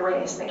light-skinned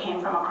race that came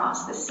from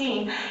across the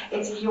sea.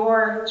 It's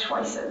your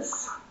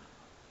choices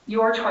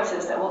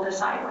that will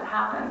decide what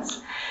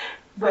happens.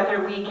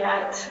 Whether we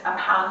get a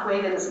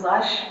pathway that is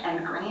lush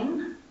and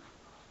green.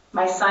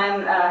 My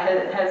son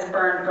has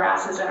burned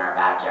grasses in our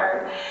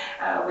backyard.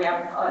 We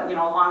have a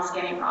long,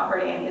 skinny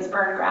property, and he has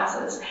burned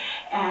grasses.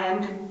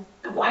 And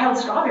the wild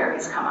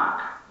strawberries come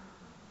up.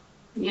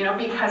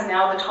 Because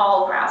now the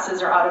tall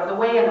grasses are out of the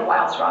way and the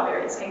wild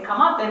strawberries can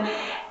come up.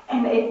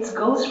 And it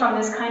goes from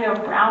this kind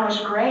of brownish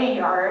gray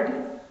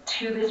yard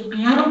to this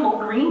beautiful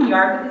green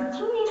yard with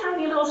these teeny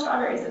tiny little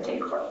strawberries that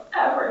take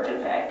forever to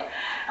pick.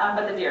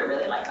 But the deer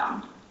really like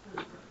them.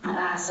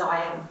 So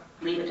I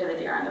leave it to the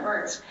deer and the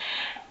birds.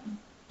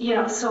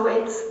 So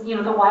it's,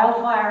 the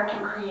wildfire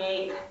can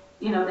create,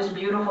 this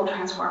beautiful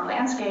transformed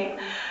landscape,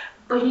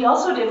 but he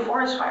also did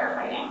forest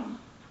firefighting.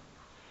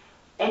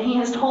 And he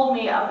has told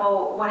me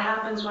about what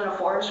happens when a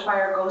forest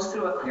fire goes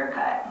through a clear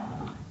cut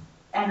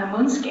and the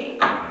moonscape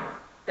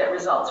that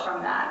results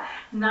from that.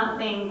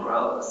 Nothing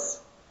grows.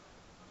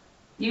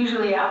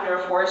 Usually after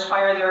a forest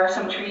fire, there are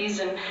some trees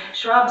and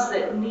shrubs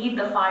that need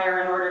the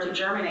fire in order to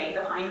germinate,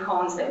 the pine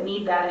cones that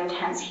need that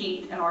intense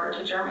heat in order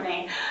to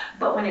germinate.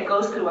 But when it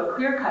goes through a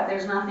clear cut,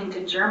 there's nothing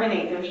to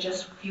germinate, there's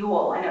just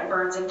fuel, and it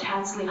burns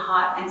intensely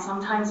hot, and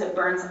sometimes it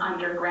burns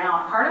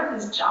underground. Part of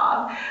his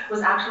job was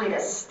actually to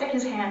stick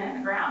his hand in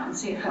the ground and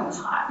see if it was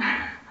hot.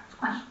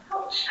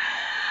 Ouch.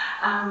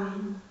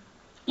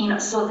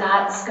 So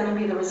that's going to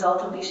be the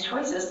result of these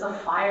choices. The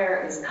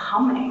fire is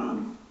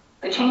coming.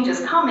 The change is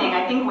coming.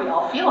 I think we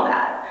all feel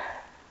that.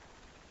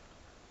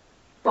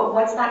 But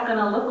what's that going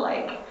to look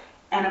like?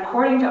 And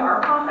according to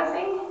our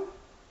prophecy,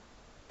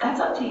 that's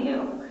up to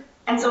you.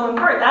 And so in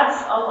part,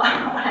 that's a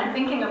lot what I'm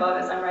thinking about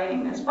as I'm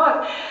writing this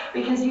book,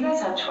 because you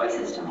guys have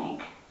choices to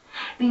make.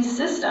 These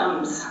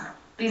systems,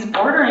 these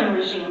bordering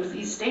regimes,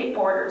 these state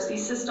borders,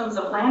 these systems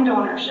of land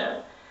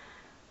ownership,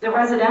 the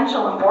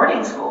residential and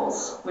boarding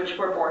schools, which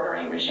were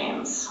bordering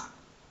regimes,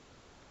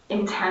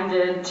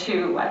 intended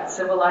to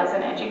civilize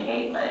and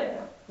educate,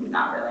 but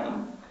not really.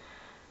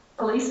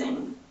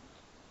 Policing.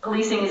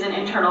 Policing is an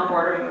internal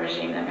bordering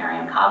regime that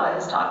Mariam Kaba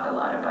has talked a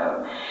lot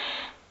about.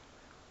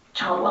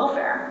 Child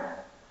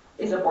welfare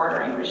is a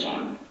bordering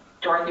regime.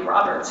 Dorothy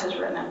Roberts has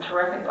written a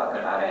terrific book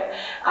about it.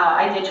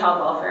 I did child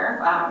welfare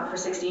for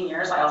 16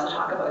 years. I also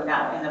talk about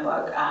that in the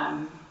book.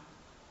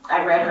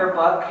 I read her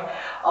book,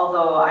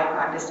 although I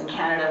practiced in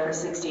Canada for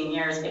 16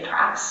 years, it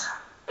tracks,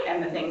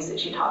 and the things that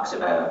she talks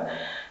about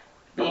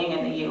being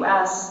in the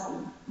US,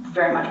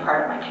 very much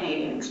part of my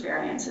Canadian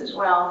experience as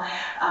well.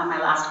 My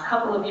last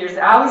couple of years,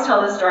 I always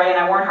tell this story, and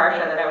I warned Harsha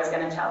that I was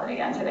going to tell it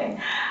again today.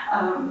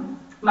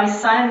 My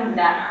son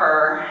met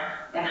her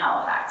in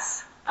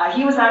Halifax.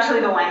 He was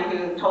actually the one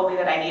who told me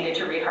that I needed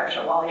to read Harsha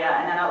Walia,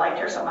 and then I liked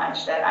her so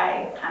much that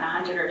I kind of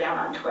hunted her down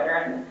on Twitter,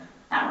 and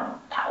now we're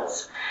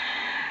pals.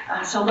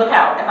 So look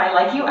out, if I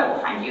like you, I will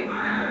find you.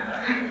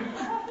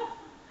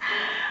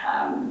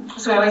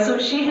 So anyway, so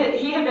he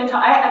had been,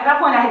 at that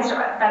point,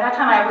 by that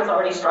time I was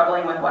already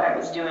struggling with what I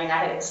was doing.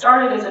 I had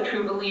started as a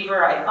true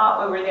believer. I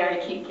thought we were there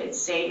to keep kids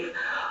safe.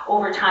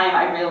 Over time,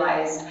 I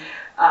realized,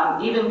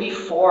 even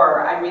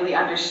before I really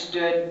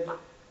understood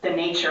the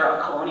nature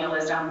of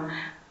colonialism,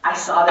 I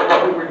saw that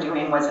what we were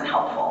doing wasn't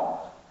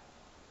helpful.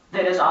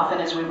 That as often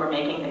as we were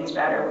making things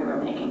better, we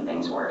were making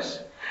things worse.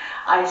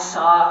 I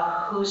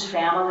saw whose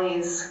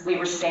families we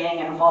were staying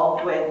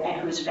involved with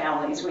and whose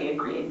families we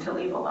agreed to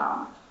leave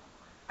alone.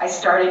 I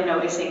started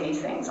noticing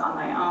these things on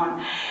my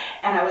own,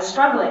 and I was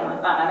struggling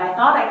with them, and I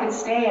thought I could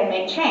stay and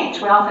make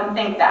change. We often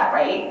think that,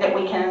 right? That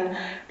we can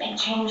make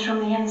change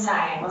from the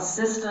inside. Well,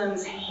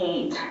 systems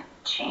hate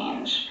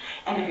change.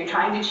 And if you're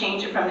trying to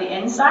change it from the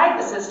inside,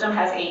 the system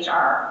has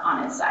HR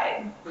on its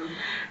side.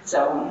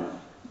 So,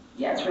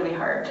 yeah, it's really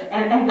hard.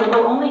 And they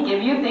will only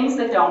give you things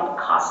that don't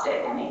cost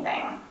it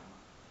anything.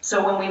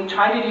 So when we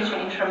try to do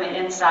change from the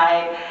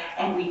inside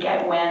and we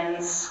get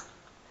wins,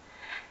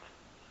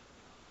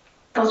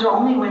 those are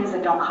only wins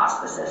that don't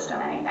cost the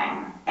system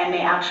anything, and may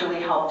actually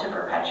help to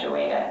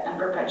perpetuate it and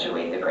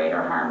perpetuate the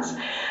greater harms.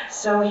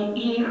 So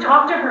he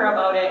talked to her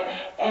about it,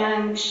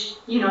 and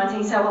and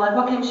he said, well, like,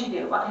 what can she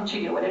do? What can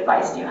she do? What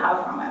advice do you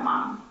have from my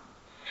mom?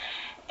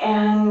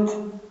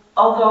 And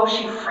although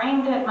she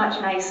framed it much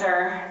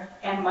nicer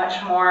and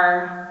much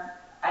more,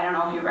 I don't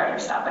know if you read her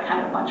stuff, but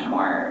kind of much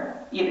more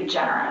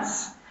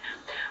generous,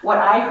 what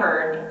I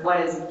heard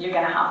was, you're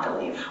going to have to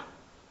leave.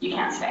 You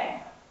can't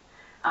stay.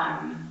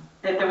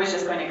 That there was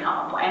just going to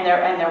come a point, and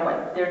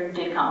there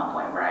did come a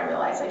point where I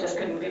realized I just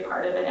couldn't be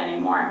part of it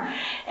anymore.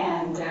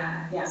 And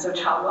so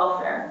child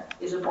welfare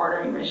is a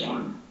bordering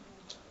regime.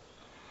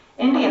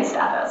 Indian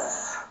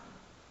status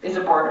is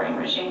a bordering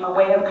regime, a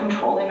way of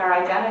controlling our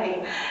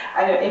identity.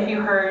 If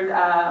you heard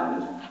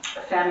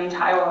Femi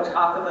Taiwo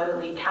talk about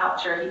elite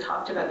capture, he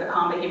talked about the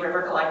Combahee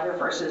River Collective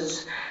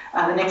versus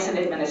the Nixon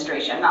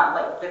administration, not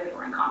like that they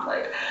were in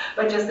conflict,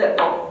 but just that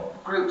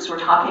both groups were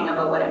talking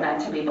about what it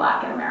meant to be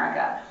Black in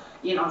America.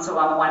 So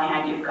on the one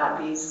hand, you've got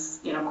these,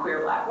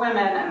 queer Black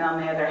women, and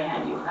on the other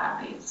hand, you've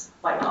got these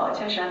white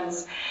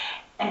politicians.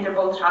 And they're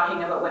both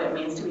talking about what it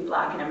means to be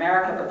Black in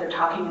America, but they're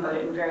talking about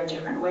it in very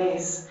different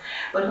ways.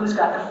 But who's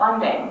got the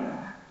funding?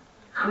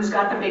 Who's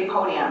got the big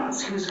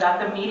podiums? Who's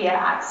got the media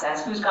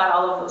access? Who's got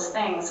all of those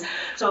things?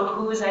 So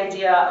whose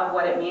idea of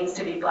what it means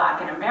to be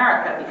Black in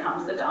America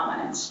becomes the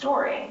dominant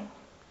story?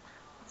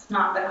 It's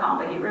not the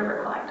Combahee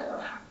River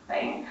Collective.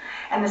 Right?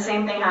 And the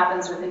same thing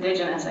happens with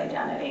Indigenous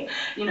identity.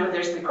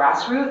 There's the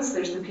grassroots,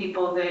 there's the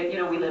people that,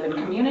 we live in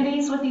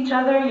communities with each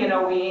other,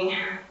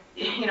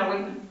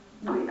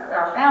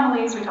 our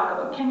families, we talk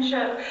about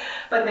kinship,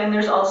 but then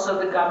there's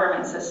also the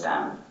government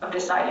system of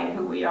deciding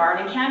who we are.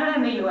 And in Canada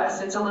and the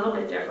US, it's a little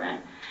bit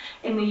different.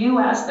 In the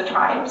US, the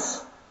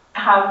tribes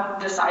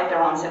decide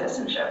their own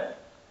citizenship.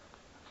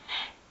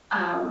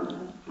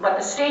 what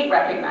the state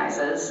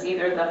recognizes,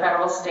 either the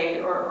federal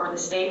state or the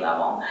state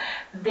level,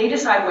 they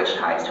decide which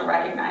tribes to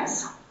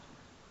recognize.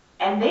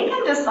 And they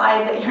can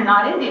decide that you're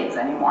not Indians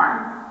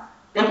anymore.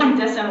 They can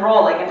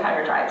disenroll like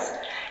entire tribes.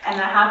 And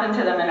that happened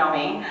to the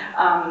Menominee.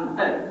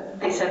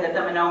 They said that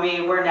the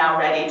Menominee were now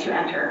ready to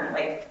enter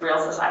like real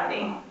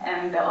society,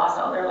 and they lost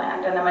all their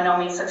land. And the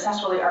Menominee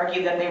successfully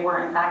argued that they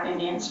were in fact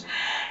Indians,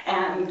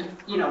 and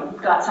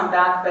got some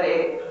back, but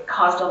it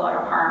caused a lot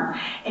of harm.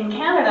 In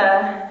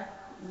Canada,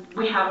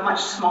 we have much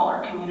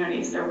smaller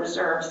communities. They're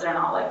reserves. They're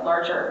not like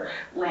larger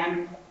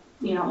land,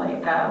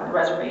 like the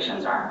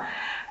reservations are.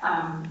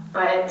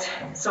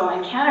 So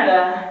in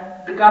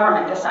Canada, the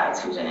government decides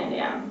who's an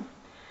Indian.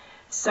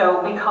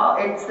 So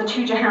it's the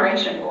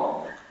 2-generation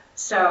rule.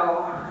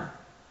 So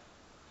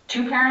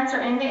 2 parents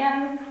are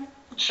Indian,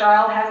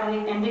 child has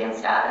Indian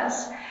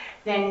status,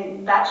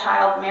 then that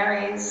child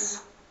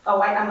marries a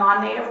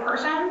non-native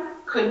person,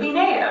 could be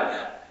native,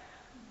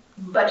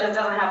 but just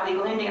doesn't have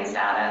legal Indian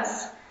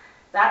status.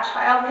 That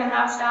child can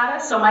have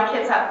status, so my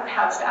kids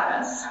have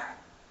status.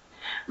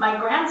 My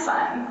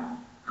grandson,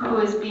 who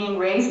is being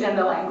raised in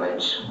the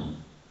language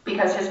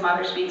because his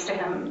mother speaks to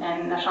him in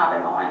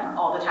Anishinaabe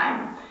all the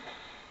time,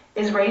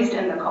 is raised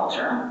in the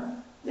culture,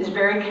 is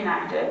very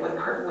connected with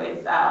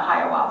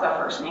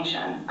Hiawatha First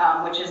Nation,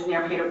 which is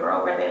near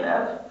Peterborough where they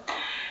live,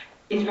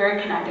 is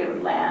very connected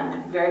with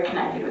land, very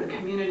connected with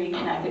community,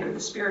 connected with the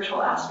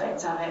spiritual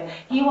aspects of it.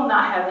 He will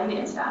not have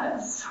Indian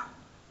status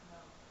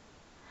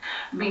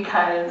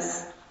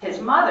because his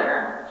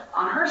mother,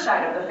 on her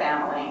side of the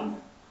family,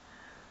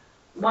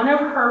 one of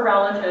her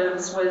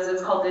relatives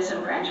it's called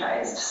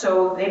disenfranchised.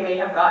 So they may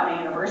have gotten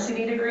a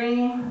university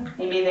degree,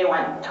 maybe they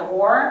went to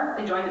war,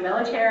 they joined the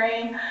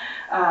military.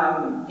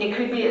 It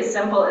could be as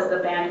simple as the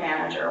band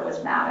manager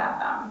was mad at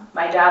them.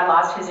 My dad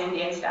lost his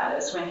Indian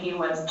status when he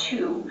was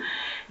 2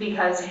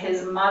 because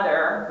his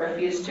mother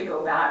refused to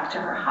go back to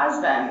her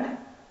husband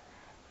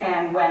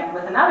and went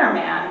with another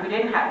man who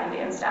didn't have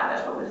Indian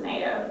status but was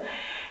native.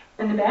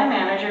 And the band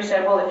manager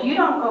said, well, if you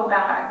don't go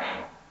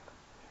back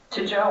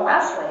to Joe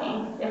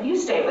Wesley, if you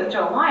stay with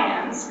Joe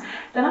Lyons,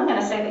 then I'm going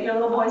to say that your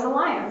little boy's a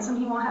Lyons and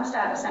he won't have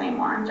status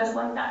anymore. And just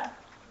like that,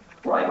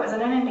 Roy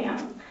wasn't an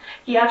Indian.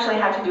 He actually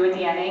had to do a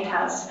DNA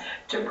test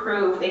to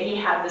prove that he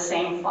had the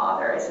same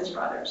father as his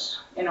brothers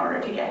in order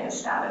to get his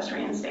status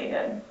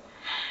reinstated.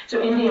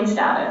 So Indian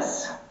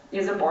status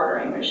is a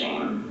bordering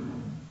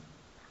regime.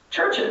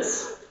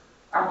 Churches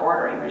are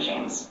bordering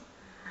regimes,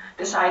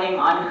 deciding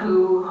on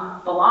who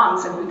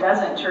belongs and who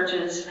doesn't.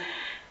 Churches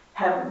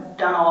have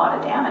done a lot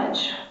of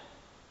damage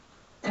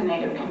to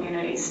Native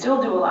communities,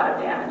 still do a lot of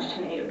damage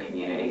to Native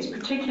communities,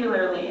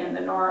 particularly in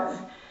the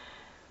North,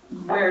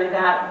 where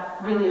that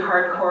really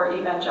hardcore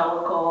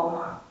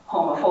evangelical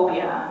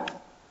homophobia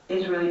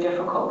is really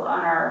difficult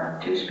on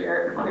our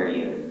Two-Spirit queer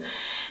youth,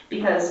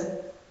 because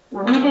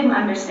we didn't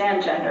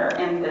understand gender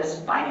in this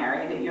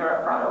binary that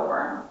Europe brought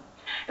over.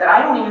 That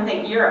I don't even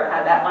think Europe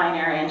had that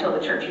binary until the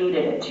church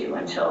needed it to,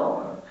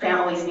 until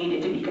families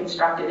needed to be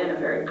constructed in a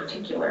very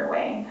particular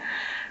way.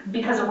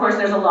 Because of course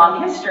there's a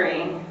long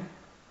history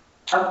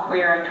of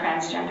queer and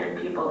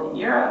transgendered people in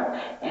Europe,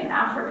 in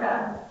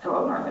Africa,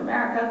 throughout North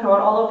America, throughout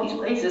all of these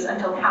places,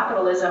 until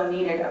capitalism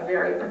needed a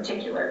very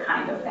particular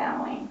kind of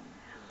family.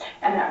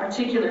 And that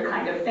particular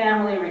kind of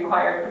family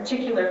required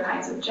particular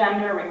kinds of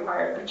gender,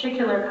 required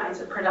particular kinds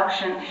of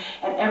production,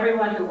 and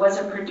everyone who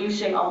wasn't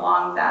producing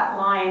along that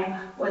line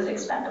was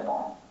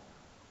expendable.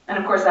 And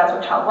of course that's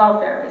what child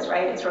welfare is,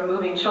 right? It's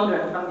removing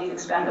children from these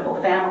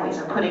expendable families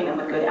and putting them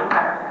with good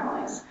empire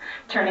families,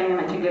 turning them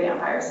into good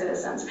empire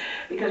citizens.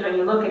 Because when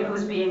you look at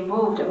who's being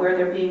moved and where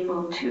they're being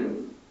moved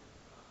to,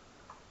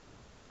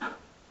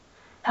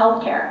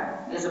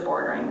 healthcare is a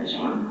bordering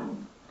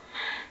regime.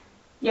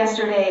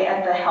 Yesterday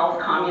at the health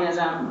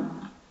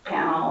communism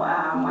panel,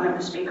 one of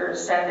the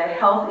speakers said that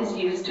health is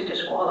used to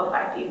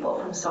disqualify people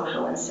from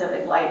social and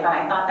civic life. And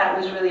I thought that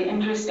was really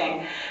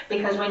interesting,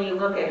 because when you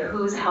look at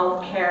whose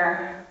health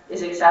care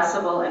is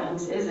accessible and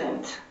whose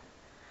isn't,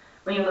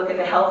 when you look at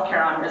the health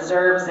care on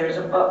reserves, there's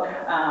a book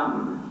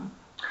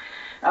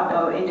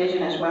about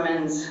Indigenous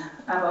women's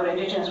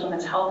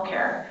health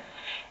care,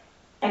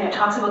 and it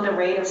talks about the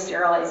rate of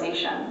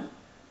sterilization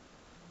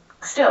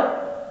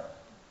still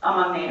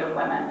among Native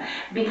women,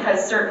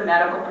 because certain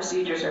medical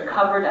procedures are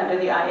covered under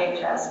the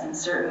IHS and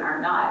certain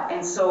are not.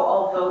 And so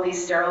although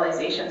these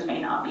sterilizations may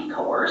not be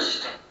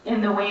coerced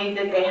in the way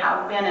that they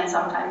have been and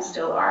sometimes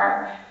still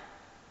are,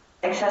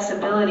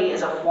 accessibility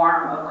is a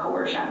form of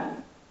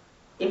coercion.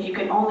 If you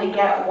can only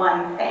get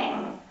one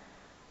thing,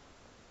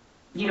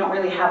 you don't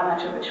really have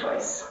much of a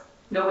choice.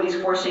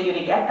 Nobody's forcing you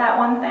to get that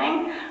one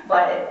thing,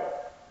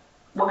 but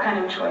what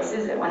kind of choice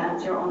is it when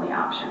that's your only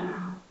option?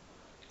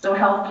 So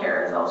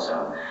healthcare is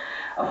also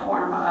a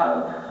form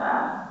of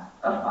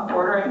a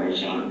bordering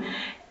regime.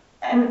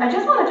 And I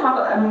just want to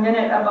talk a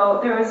minute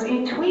about, there was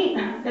a tweet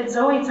that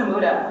Zoe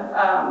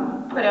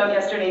Tsamuda put out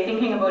yesterday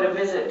thinking about a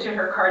visit to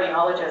her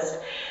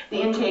cardiologist.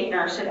 The intake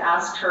nurse had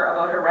asked her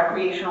about her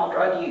recreational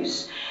drug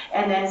use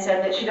and then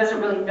said that she doesn't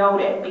really note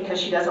it because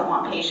she doesn't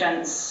want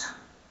patients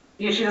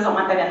She doesn't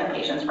want that in the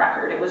patient's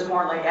record. It was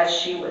more like as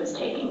she was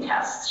taking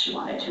tests, she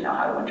wanted to know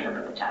how to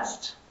interpret the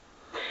test.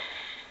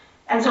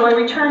 And so I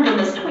returned in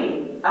this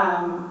tweet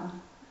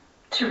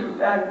to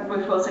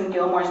Ruth Wilson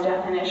Gilmore's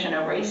definition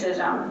of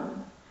racism.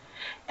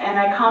 And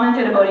I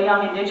commented about a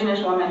young Indigenous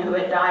woman who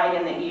had died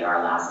in the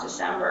ER last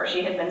December.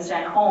 She had been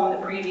sent home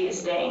the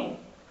previous day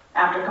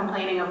after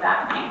complaining of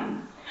back pain.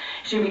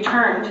 She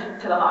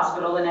returned to the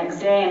hospital the next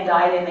day and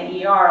died in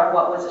the ER of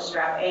what was a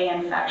strep A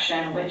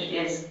infection, which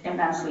is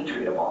immensely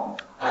treatable.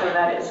 So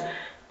that is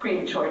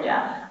premature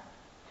death.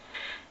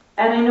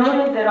 And I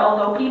noted that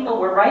although people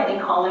were rightly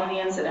calling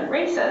the incident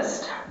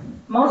racist,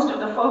 most of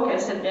the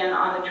focus had been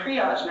on the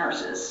triage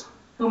nurses,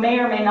 who may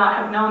or may not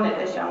have known that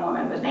this young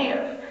woman was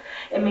Native.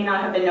 It may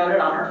not have been noted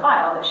on her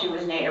file that she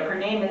was Native.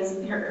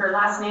 Her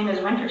last name is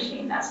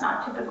Winterstein. That's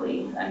not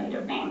typically a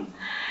Native name.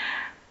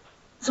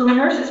 So the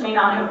nurses may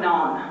not have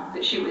known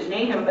that she was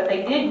Native, but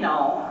they did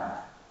know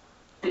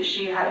that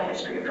she had a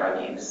history of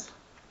drug use.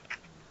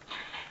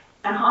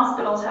 And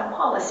hospitals have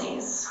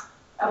policies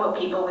about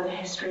people with a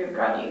history of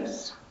drug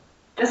use.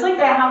 Just like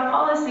they have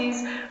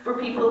policies for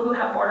people who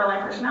have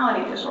borderline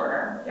personality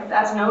disorder. If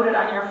that's noted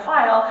on your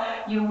file,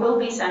 you will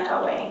be sent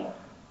away.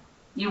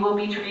 You will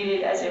be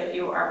treated as if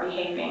you are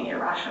behaving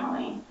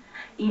irrationally,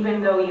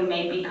 even though you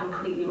may be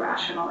completely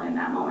rational in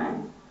that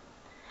moment.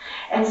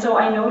 And so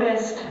I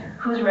noticed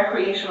whose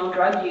recreational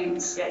drug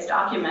use gets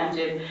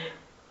documented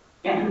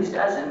and whose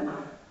doesn't.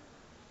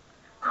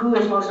 Who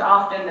is most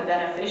often the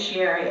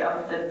beneficiary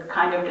of the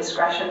kind of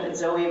discretion that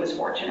Zoe was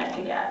fortunate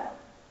to get?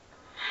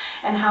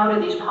 And how do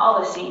these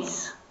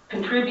policies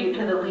contribute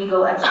to the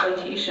legal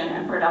exploitation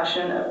and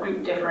production of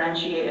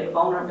group-differentiated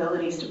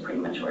vulnerabilities to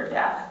premature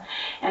death?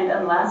 And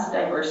unless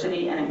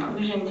diversity and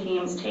inclusion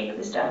teams take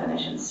this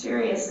definition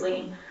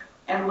seriously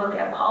and look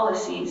at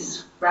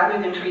policies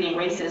rather than treating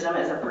racism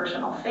as a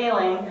personal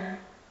failing,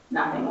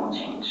 nothing will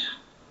change.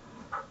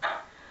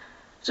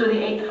 So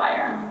the eighth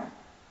fire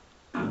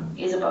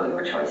is about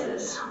your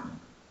choices.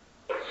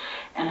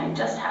 And I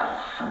just have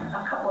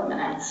a couple of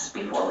minutes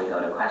before we go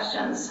to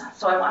questions.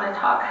 So I want to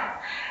talk.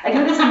 I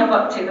do this in the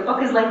book too. The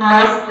book is like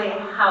mostly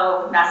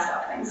how messed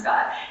up things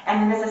got.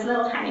 And then there's this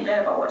little tiny bit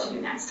about what to do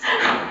next.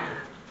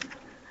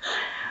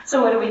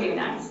 So what do we do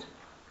next?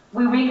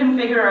 We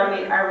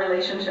reconfigure our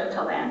relationship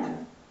to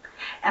land.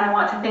 And I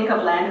want to think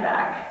of land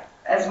back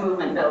as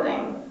movement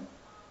building,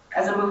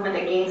 as a movement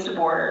against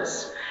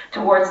borders,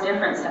 towards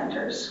different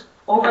centers,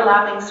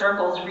 overlapping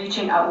circles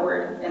reaching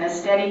outward in a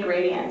steady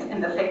gradient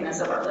in the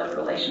thickness of our lived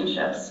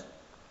relationships.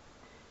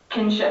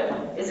 Kinship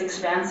is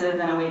expansive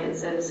in a way that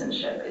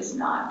citizenship is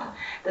not.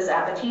 The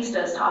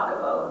Zapatistas talk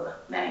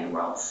about many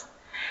worlds.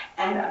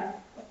 And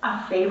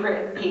a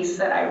favorite piece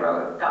that I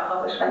wrote got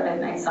published by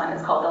Midnight Sun.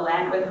 It's called The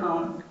Land With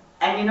Whom.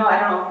 And you know, I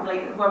don't know,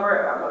 like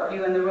whoever of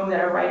you in the room that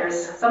are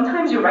writers,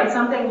 sometimes you write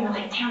something and you're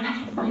like, damn,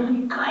 that's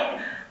really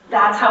good.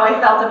 That's how I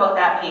felt about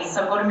that piece.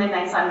 So go to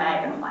Midnight Sun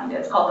Mag and find it.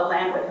 It's called The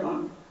Land With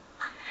Whom.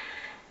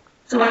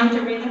 So we need to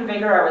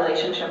reconfigure our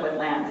relationship with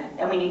land,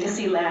 and we need to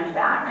see land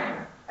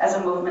back as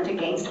a movement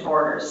against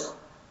borders.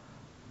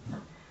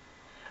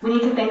 We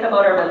need to think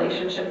about our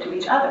relationship to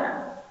each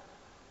other.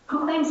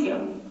 Who claims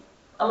you?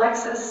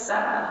 Alexis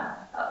Shotwell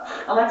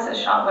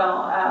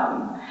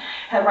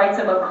writes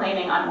about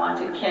claiming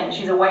unwanted kin.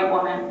 She's a white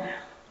woman,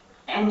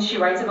 and she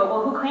writes about,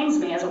 well, who claims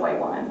me as a white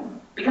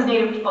woman? Because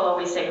Native people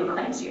always say, who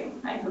claims you,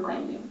 right? Who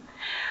claims you?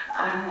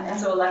 And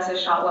so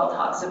Alexis Shotwell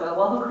talks about,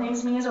 well, who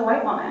claims me as a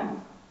white woman?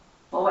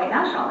 Well, white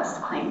nationalists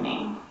claim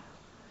me.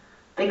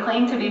 They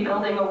claim to be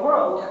building a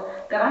world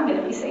that I'm going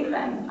to be safe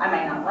in. I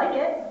might not like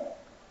it.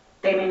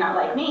 They may not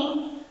like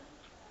me,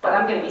 but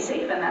I'm going to be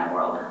safe in that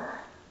world.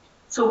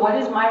 So what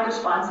is my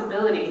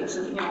responsibility? This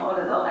is, what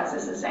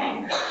Alexis is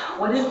saying.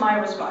 What is my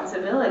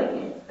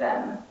responsibility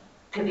then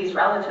to these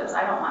relatives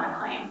I don't want to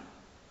claim,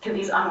 to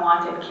these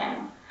unwanted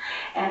kin?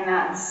 And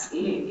that's,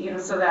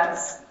 so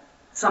that's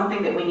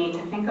something that we need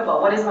to think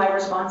about. What is my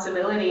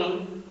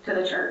responsibility to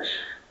the church?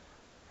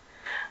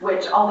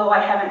 Which, although I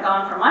haven't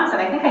gone for months,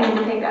 and I think I need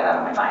to take that out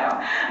of my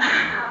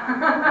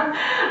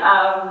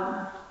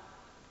bio,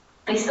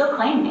 they still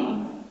claim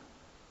me.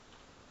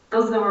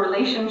 Those are the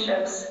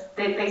relationships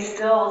that they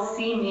still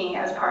see me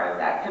as part of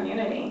that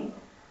community.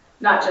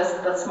 Not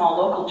just the small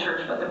local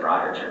church, but the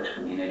broader church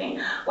community.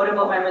 What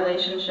about my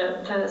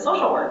relationship to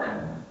social work?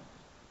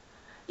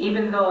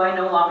 Even though I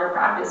no longer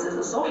practice as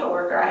a social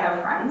worker, I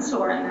have friends who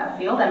are in that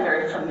field. I'm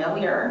very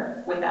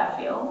familiar with that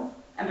field.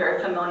 I'm very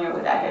familiar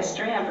with that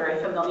history. I'm very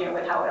familiar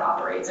with how it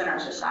operates in our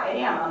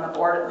society. I'm on the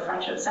board of the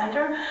Friendship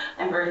Center.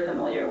 I'm very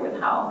familiar with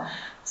how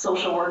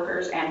social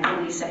workers and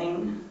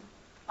policing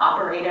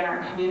operate in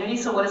our community.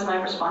 So what is my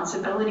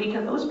responsibility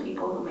to those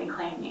people who may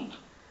claim me?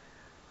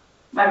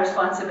 My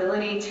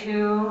responsibility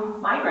to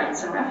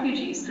migrants and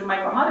refugees through my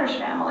grandmother's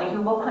family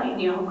who will claim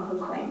who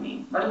claim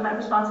me. What is my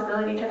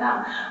responsibility to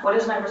them? What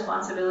is my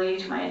responsibility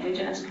to my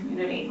Indigenous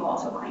community who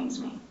also claims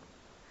me?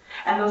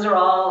 And those are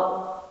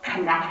all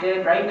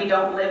connected, right? We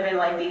don't live in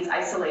like these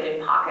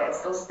isolated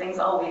pockets. Those things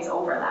always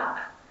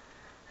overlap.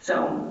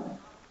 So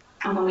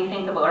And when we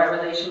think about our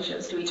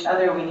relationships to each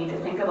other, we need to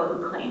think about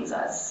who claims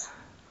us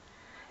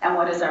and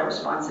what is our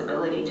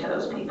responsibility to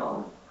those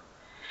people.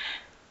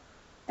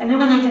 And then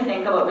we need to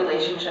think about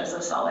relationships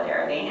of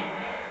solidarity.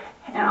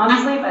 And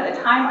honestly, by the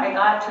time I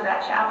got to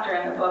that chapter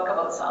in the book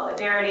about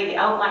solidarity, the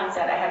outline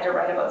said I had to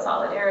write about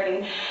solidarity,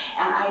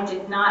 and I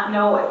did not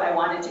know if I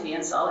wanted to be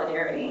in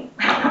solidarity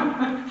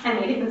with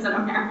Canadians and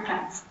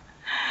Americans.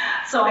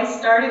 So I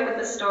started with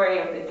the story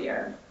of the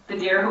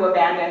deer who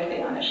abandoned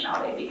the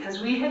Anishinaabe because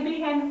we had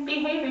been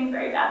behaving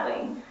very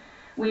badly.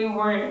 We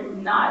were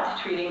not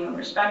treating them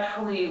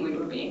respectfully, we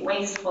were being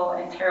wasteful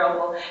and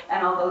terrible,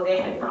 and although they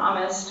had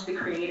promised the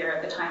Creator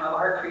at the time of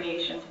our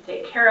creation to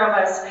take care of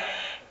us,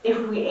 if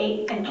we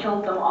ate and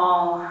killed them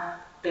all,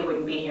 they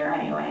wouldn't be here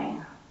anyway.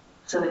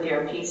 So the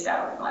deer peaced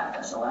out and left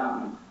us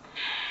alone.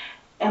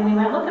 And we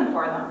went looking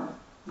for them.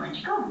 Where'd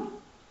you go?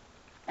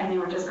 And they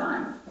were just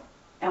gone.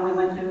 And we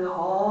went through the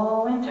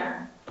whole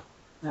winter.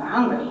 They were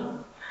hungry.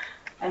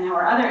 And there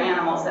were other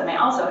animals that may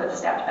also have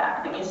stepped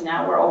back because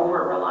now we're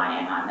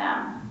over-relying on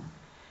them.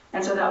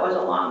 And so that was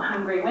a long,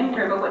 hungry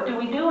winter. But what do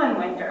we do in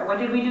winter? What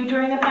did we do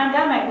during the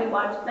pandemic? We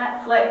watched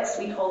Netflix,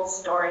 we told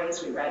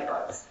stories, we read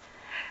books.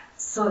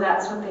 So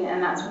that's what the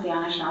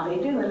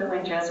Anishinaabe do in the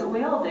winter. That's what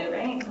we all do,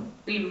 right?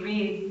 We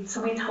read,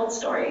 so we told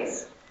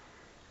stories.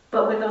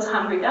 But with those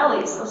hungry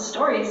bellies, those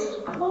stories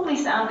probably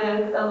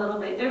sounded a little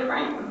bit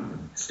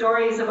different.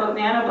 Stories about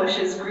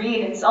nanobushes,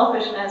 greed, and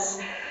selfishness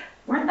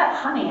weren't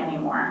that funny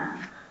anymore,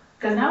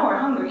 because now we're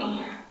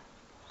hungry.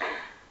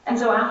 And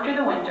so after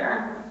the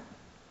winter,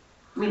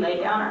 we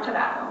laid down our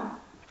tobacco,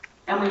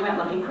 and we went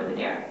looking for the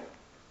deer.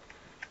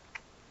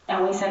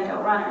 And we sent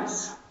out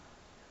runners.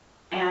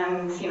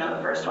 And, the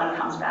first one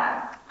comes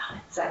back,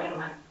 second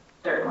one,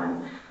 third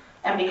one.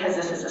 And because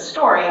this is a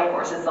story, of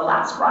course, it's the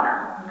last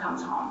runner who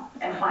comes home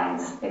and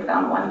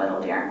found one little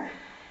deer.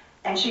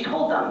 And she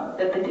told them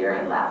that the deer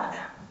had left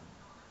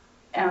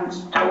and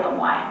told them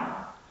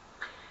why.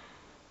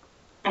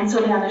 And so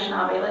the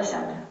Anishinaabe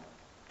listened,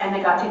 and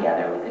they got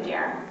together with the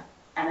deer,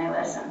 and they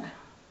listened,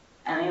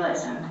 and they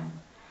listened,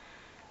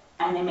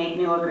 and they made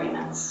new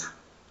agreements.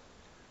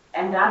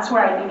 And that's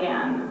where I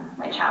began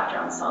my chapter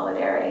on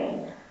solidarity.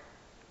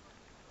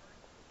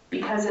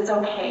 Because it's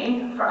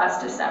okay for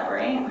us to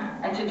separate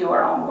and to do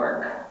our own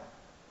work.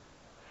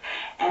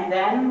 And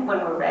then when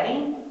we're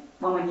ready,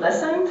 when we've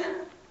listened,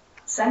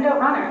 send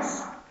out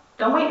runners.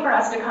 Don't wait for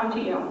us to come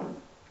to you.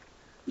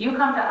 You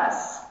come to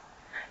us.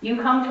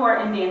 You come to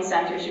our Indian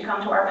centers, you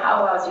come to our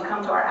powwows, you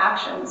come to our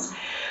actions.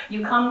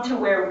 You come to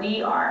where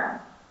we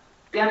are.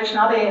 The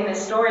Anishinaabe in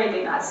this story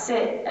did not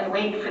sit and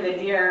wait for the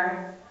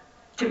deer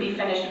to be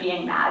finished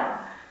being mad.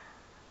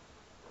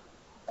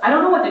 I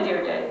don't know what the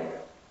deer did.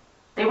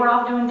 They were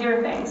off doing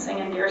deer things,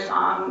 singing deer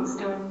songs,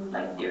 doing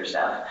deer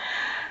stuff.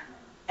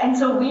 And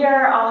so we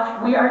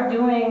are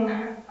doing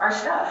our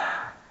stuff.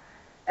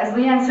 As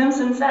Leanne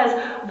Simpson says,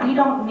 we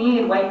don't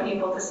need white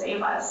people to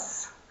save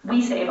us.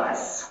 We save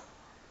us.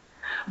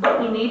 But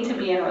we need to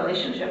be in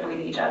relationship with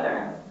each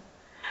other.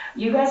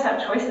 You guys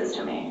have choices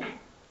to make.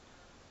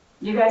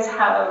 You guys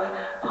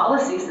have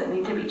policies that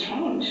need to be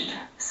changed,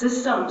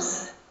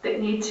 systems that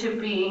need to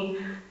be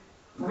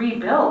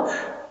rebuilt.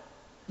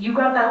 You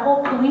got that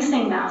whole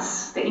policing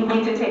mess that you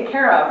need to take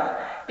care of,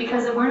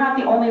 because we're not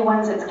the only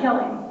ones it's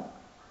killing.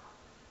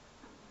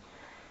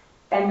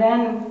 And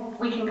then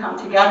we can come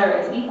together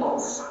as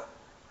equals.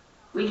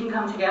 We can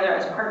come together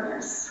as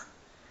partners.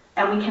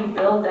 And we can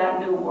build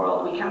that new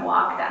world. We can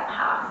walk that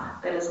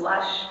path that is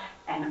lush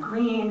and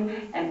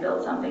green and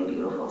build something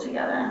beautiful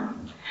together.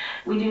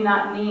 We do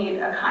not need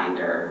a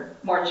kinder,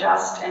 more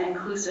just and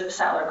inclusive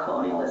settler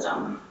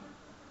colonialism.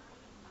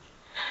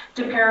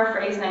 To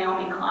paraphrase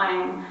Naomi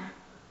Klein,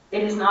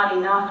 it is not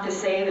enough to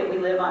say that we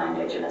live on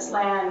Indigenous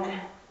land.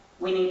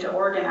 We need to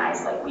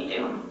organize like we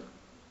do.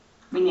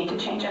 We need to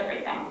change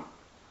everything.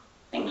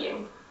 Thank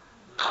you.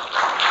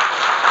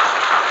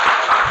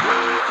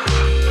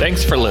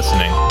 Thanks for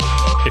listening.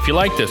 If you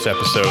like this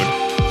episode,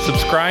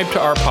 subscribe to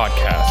our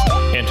podcast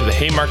and to the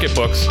Haymarket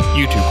Books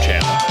YouTube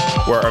channel,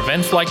 where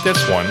events like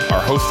this one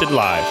are hosted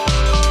live.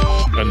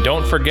 And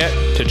don't forget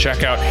to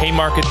check out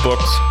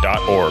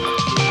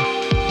haymarketbooks.org.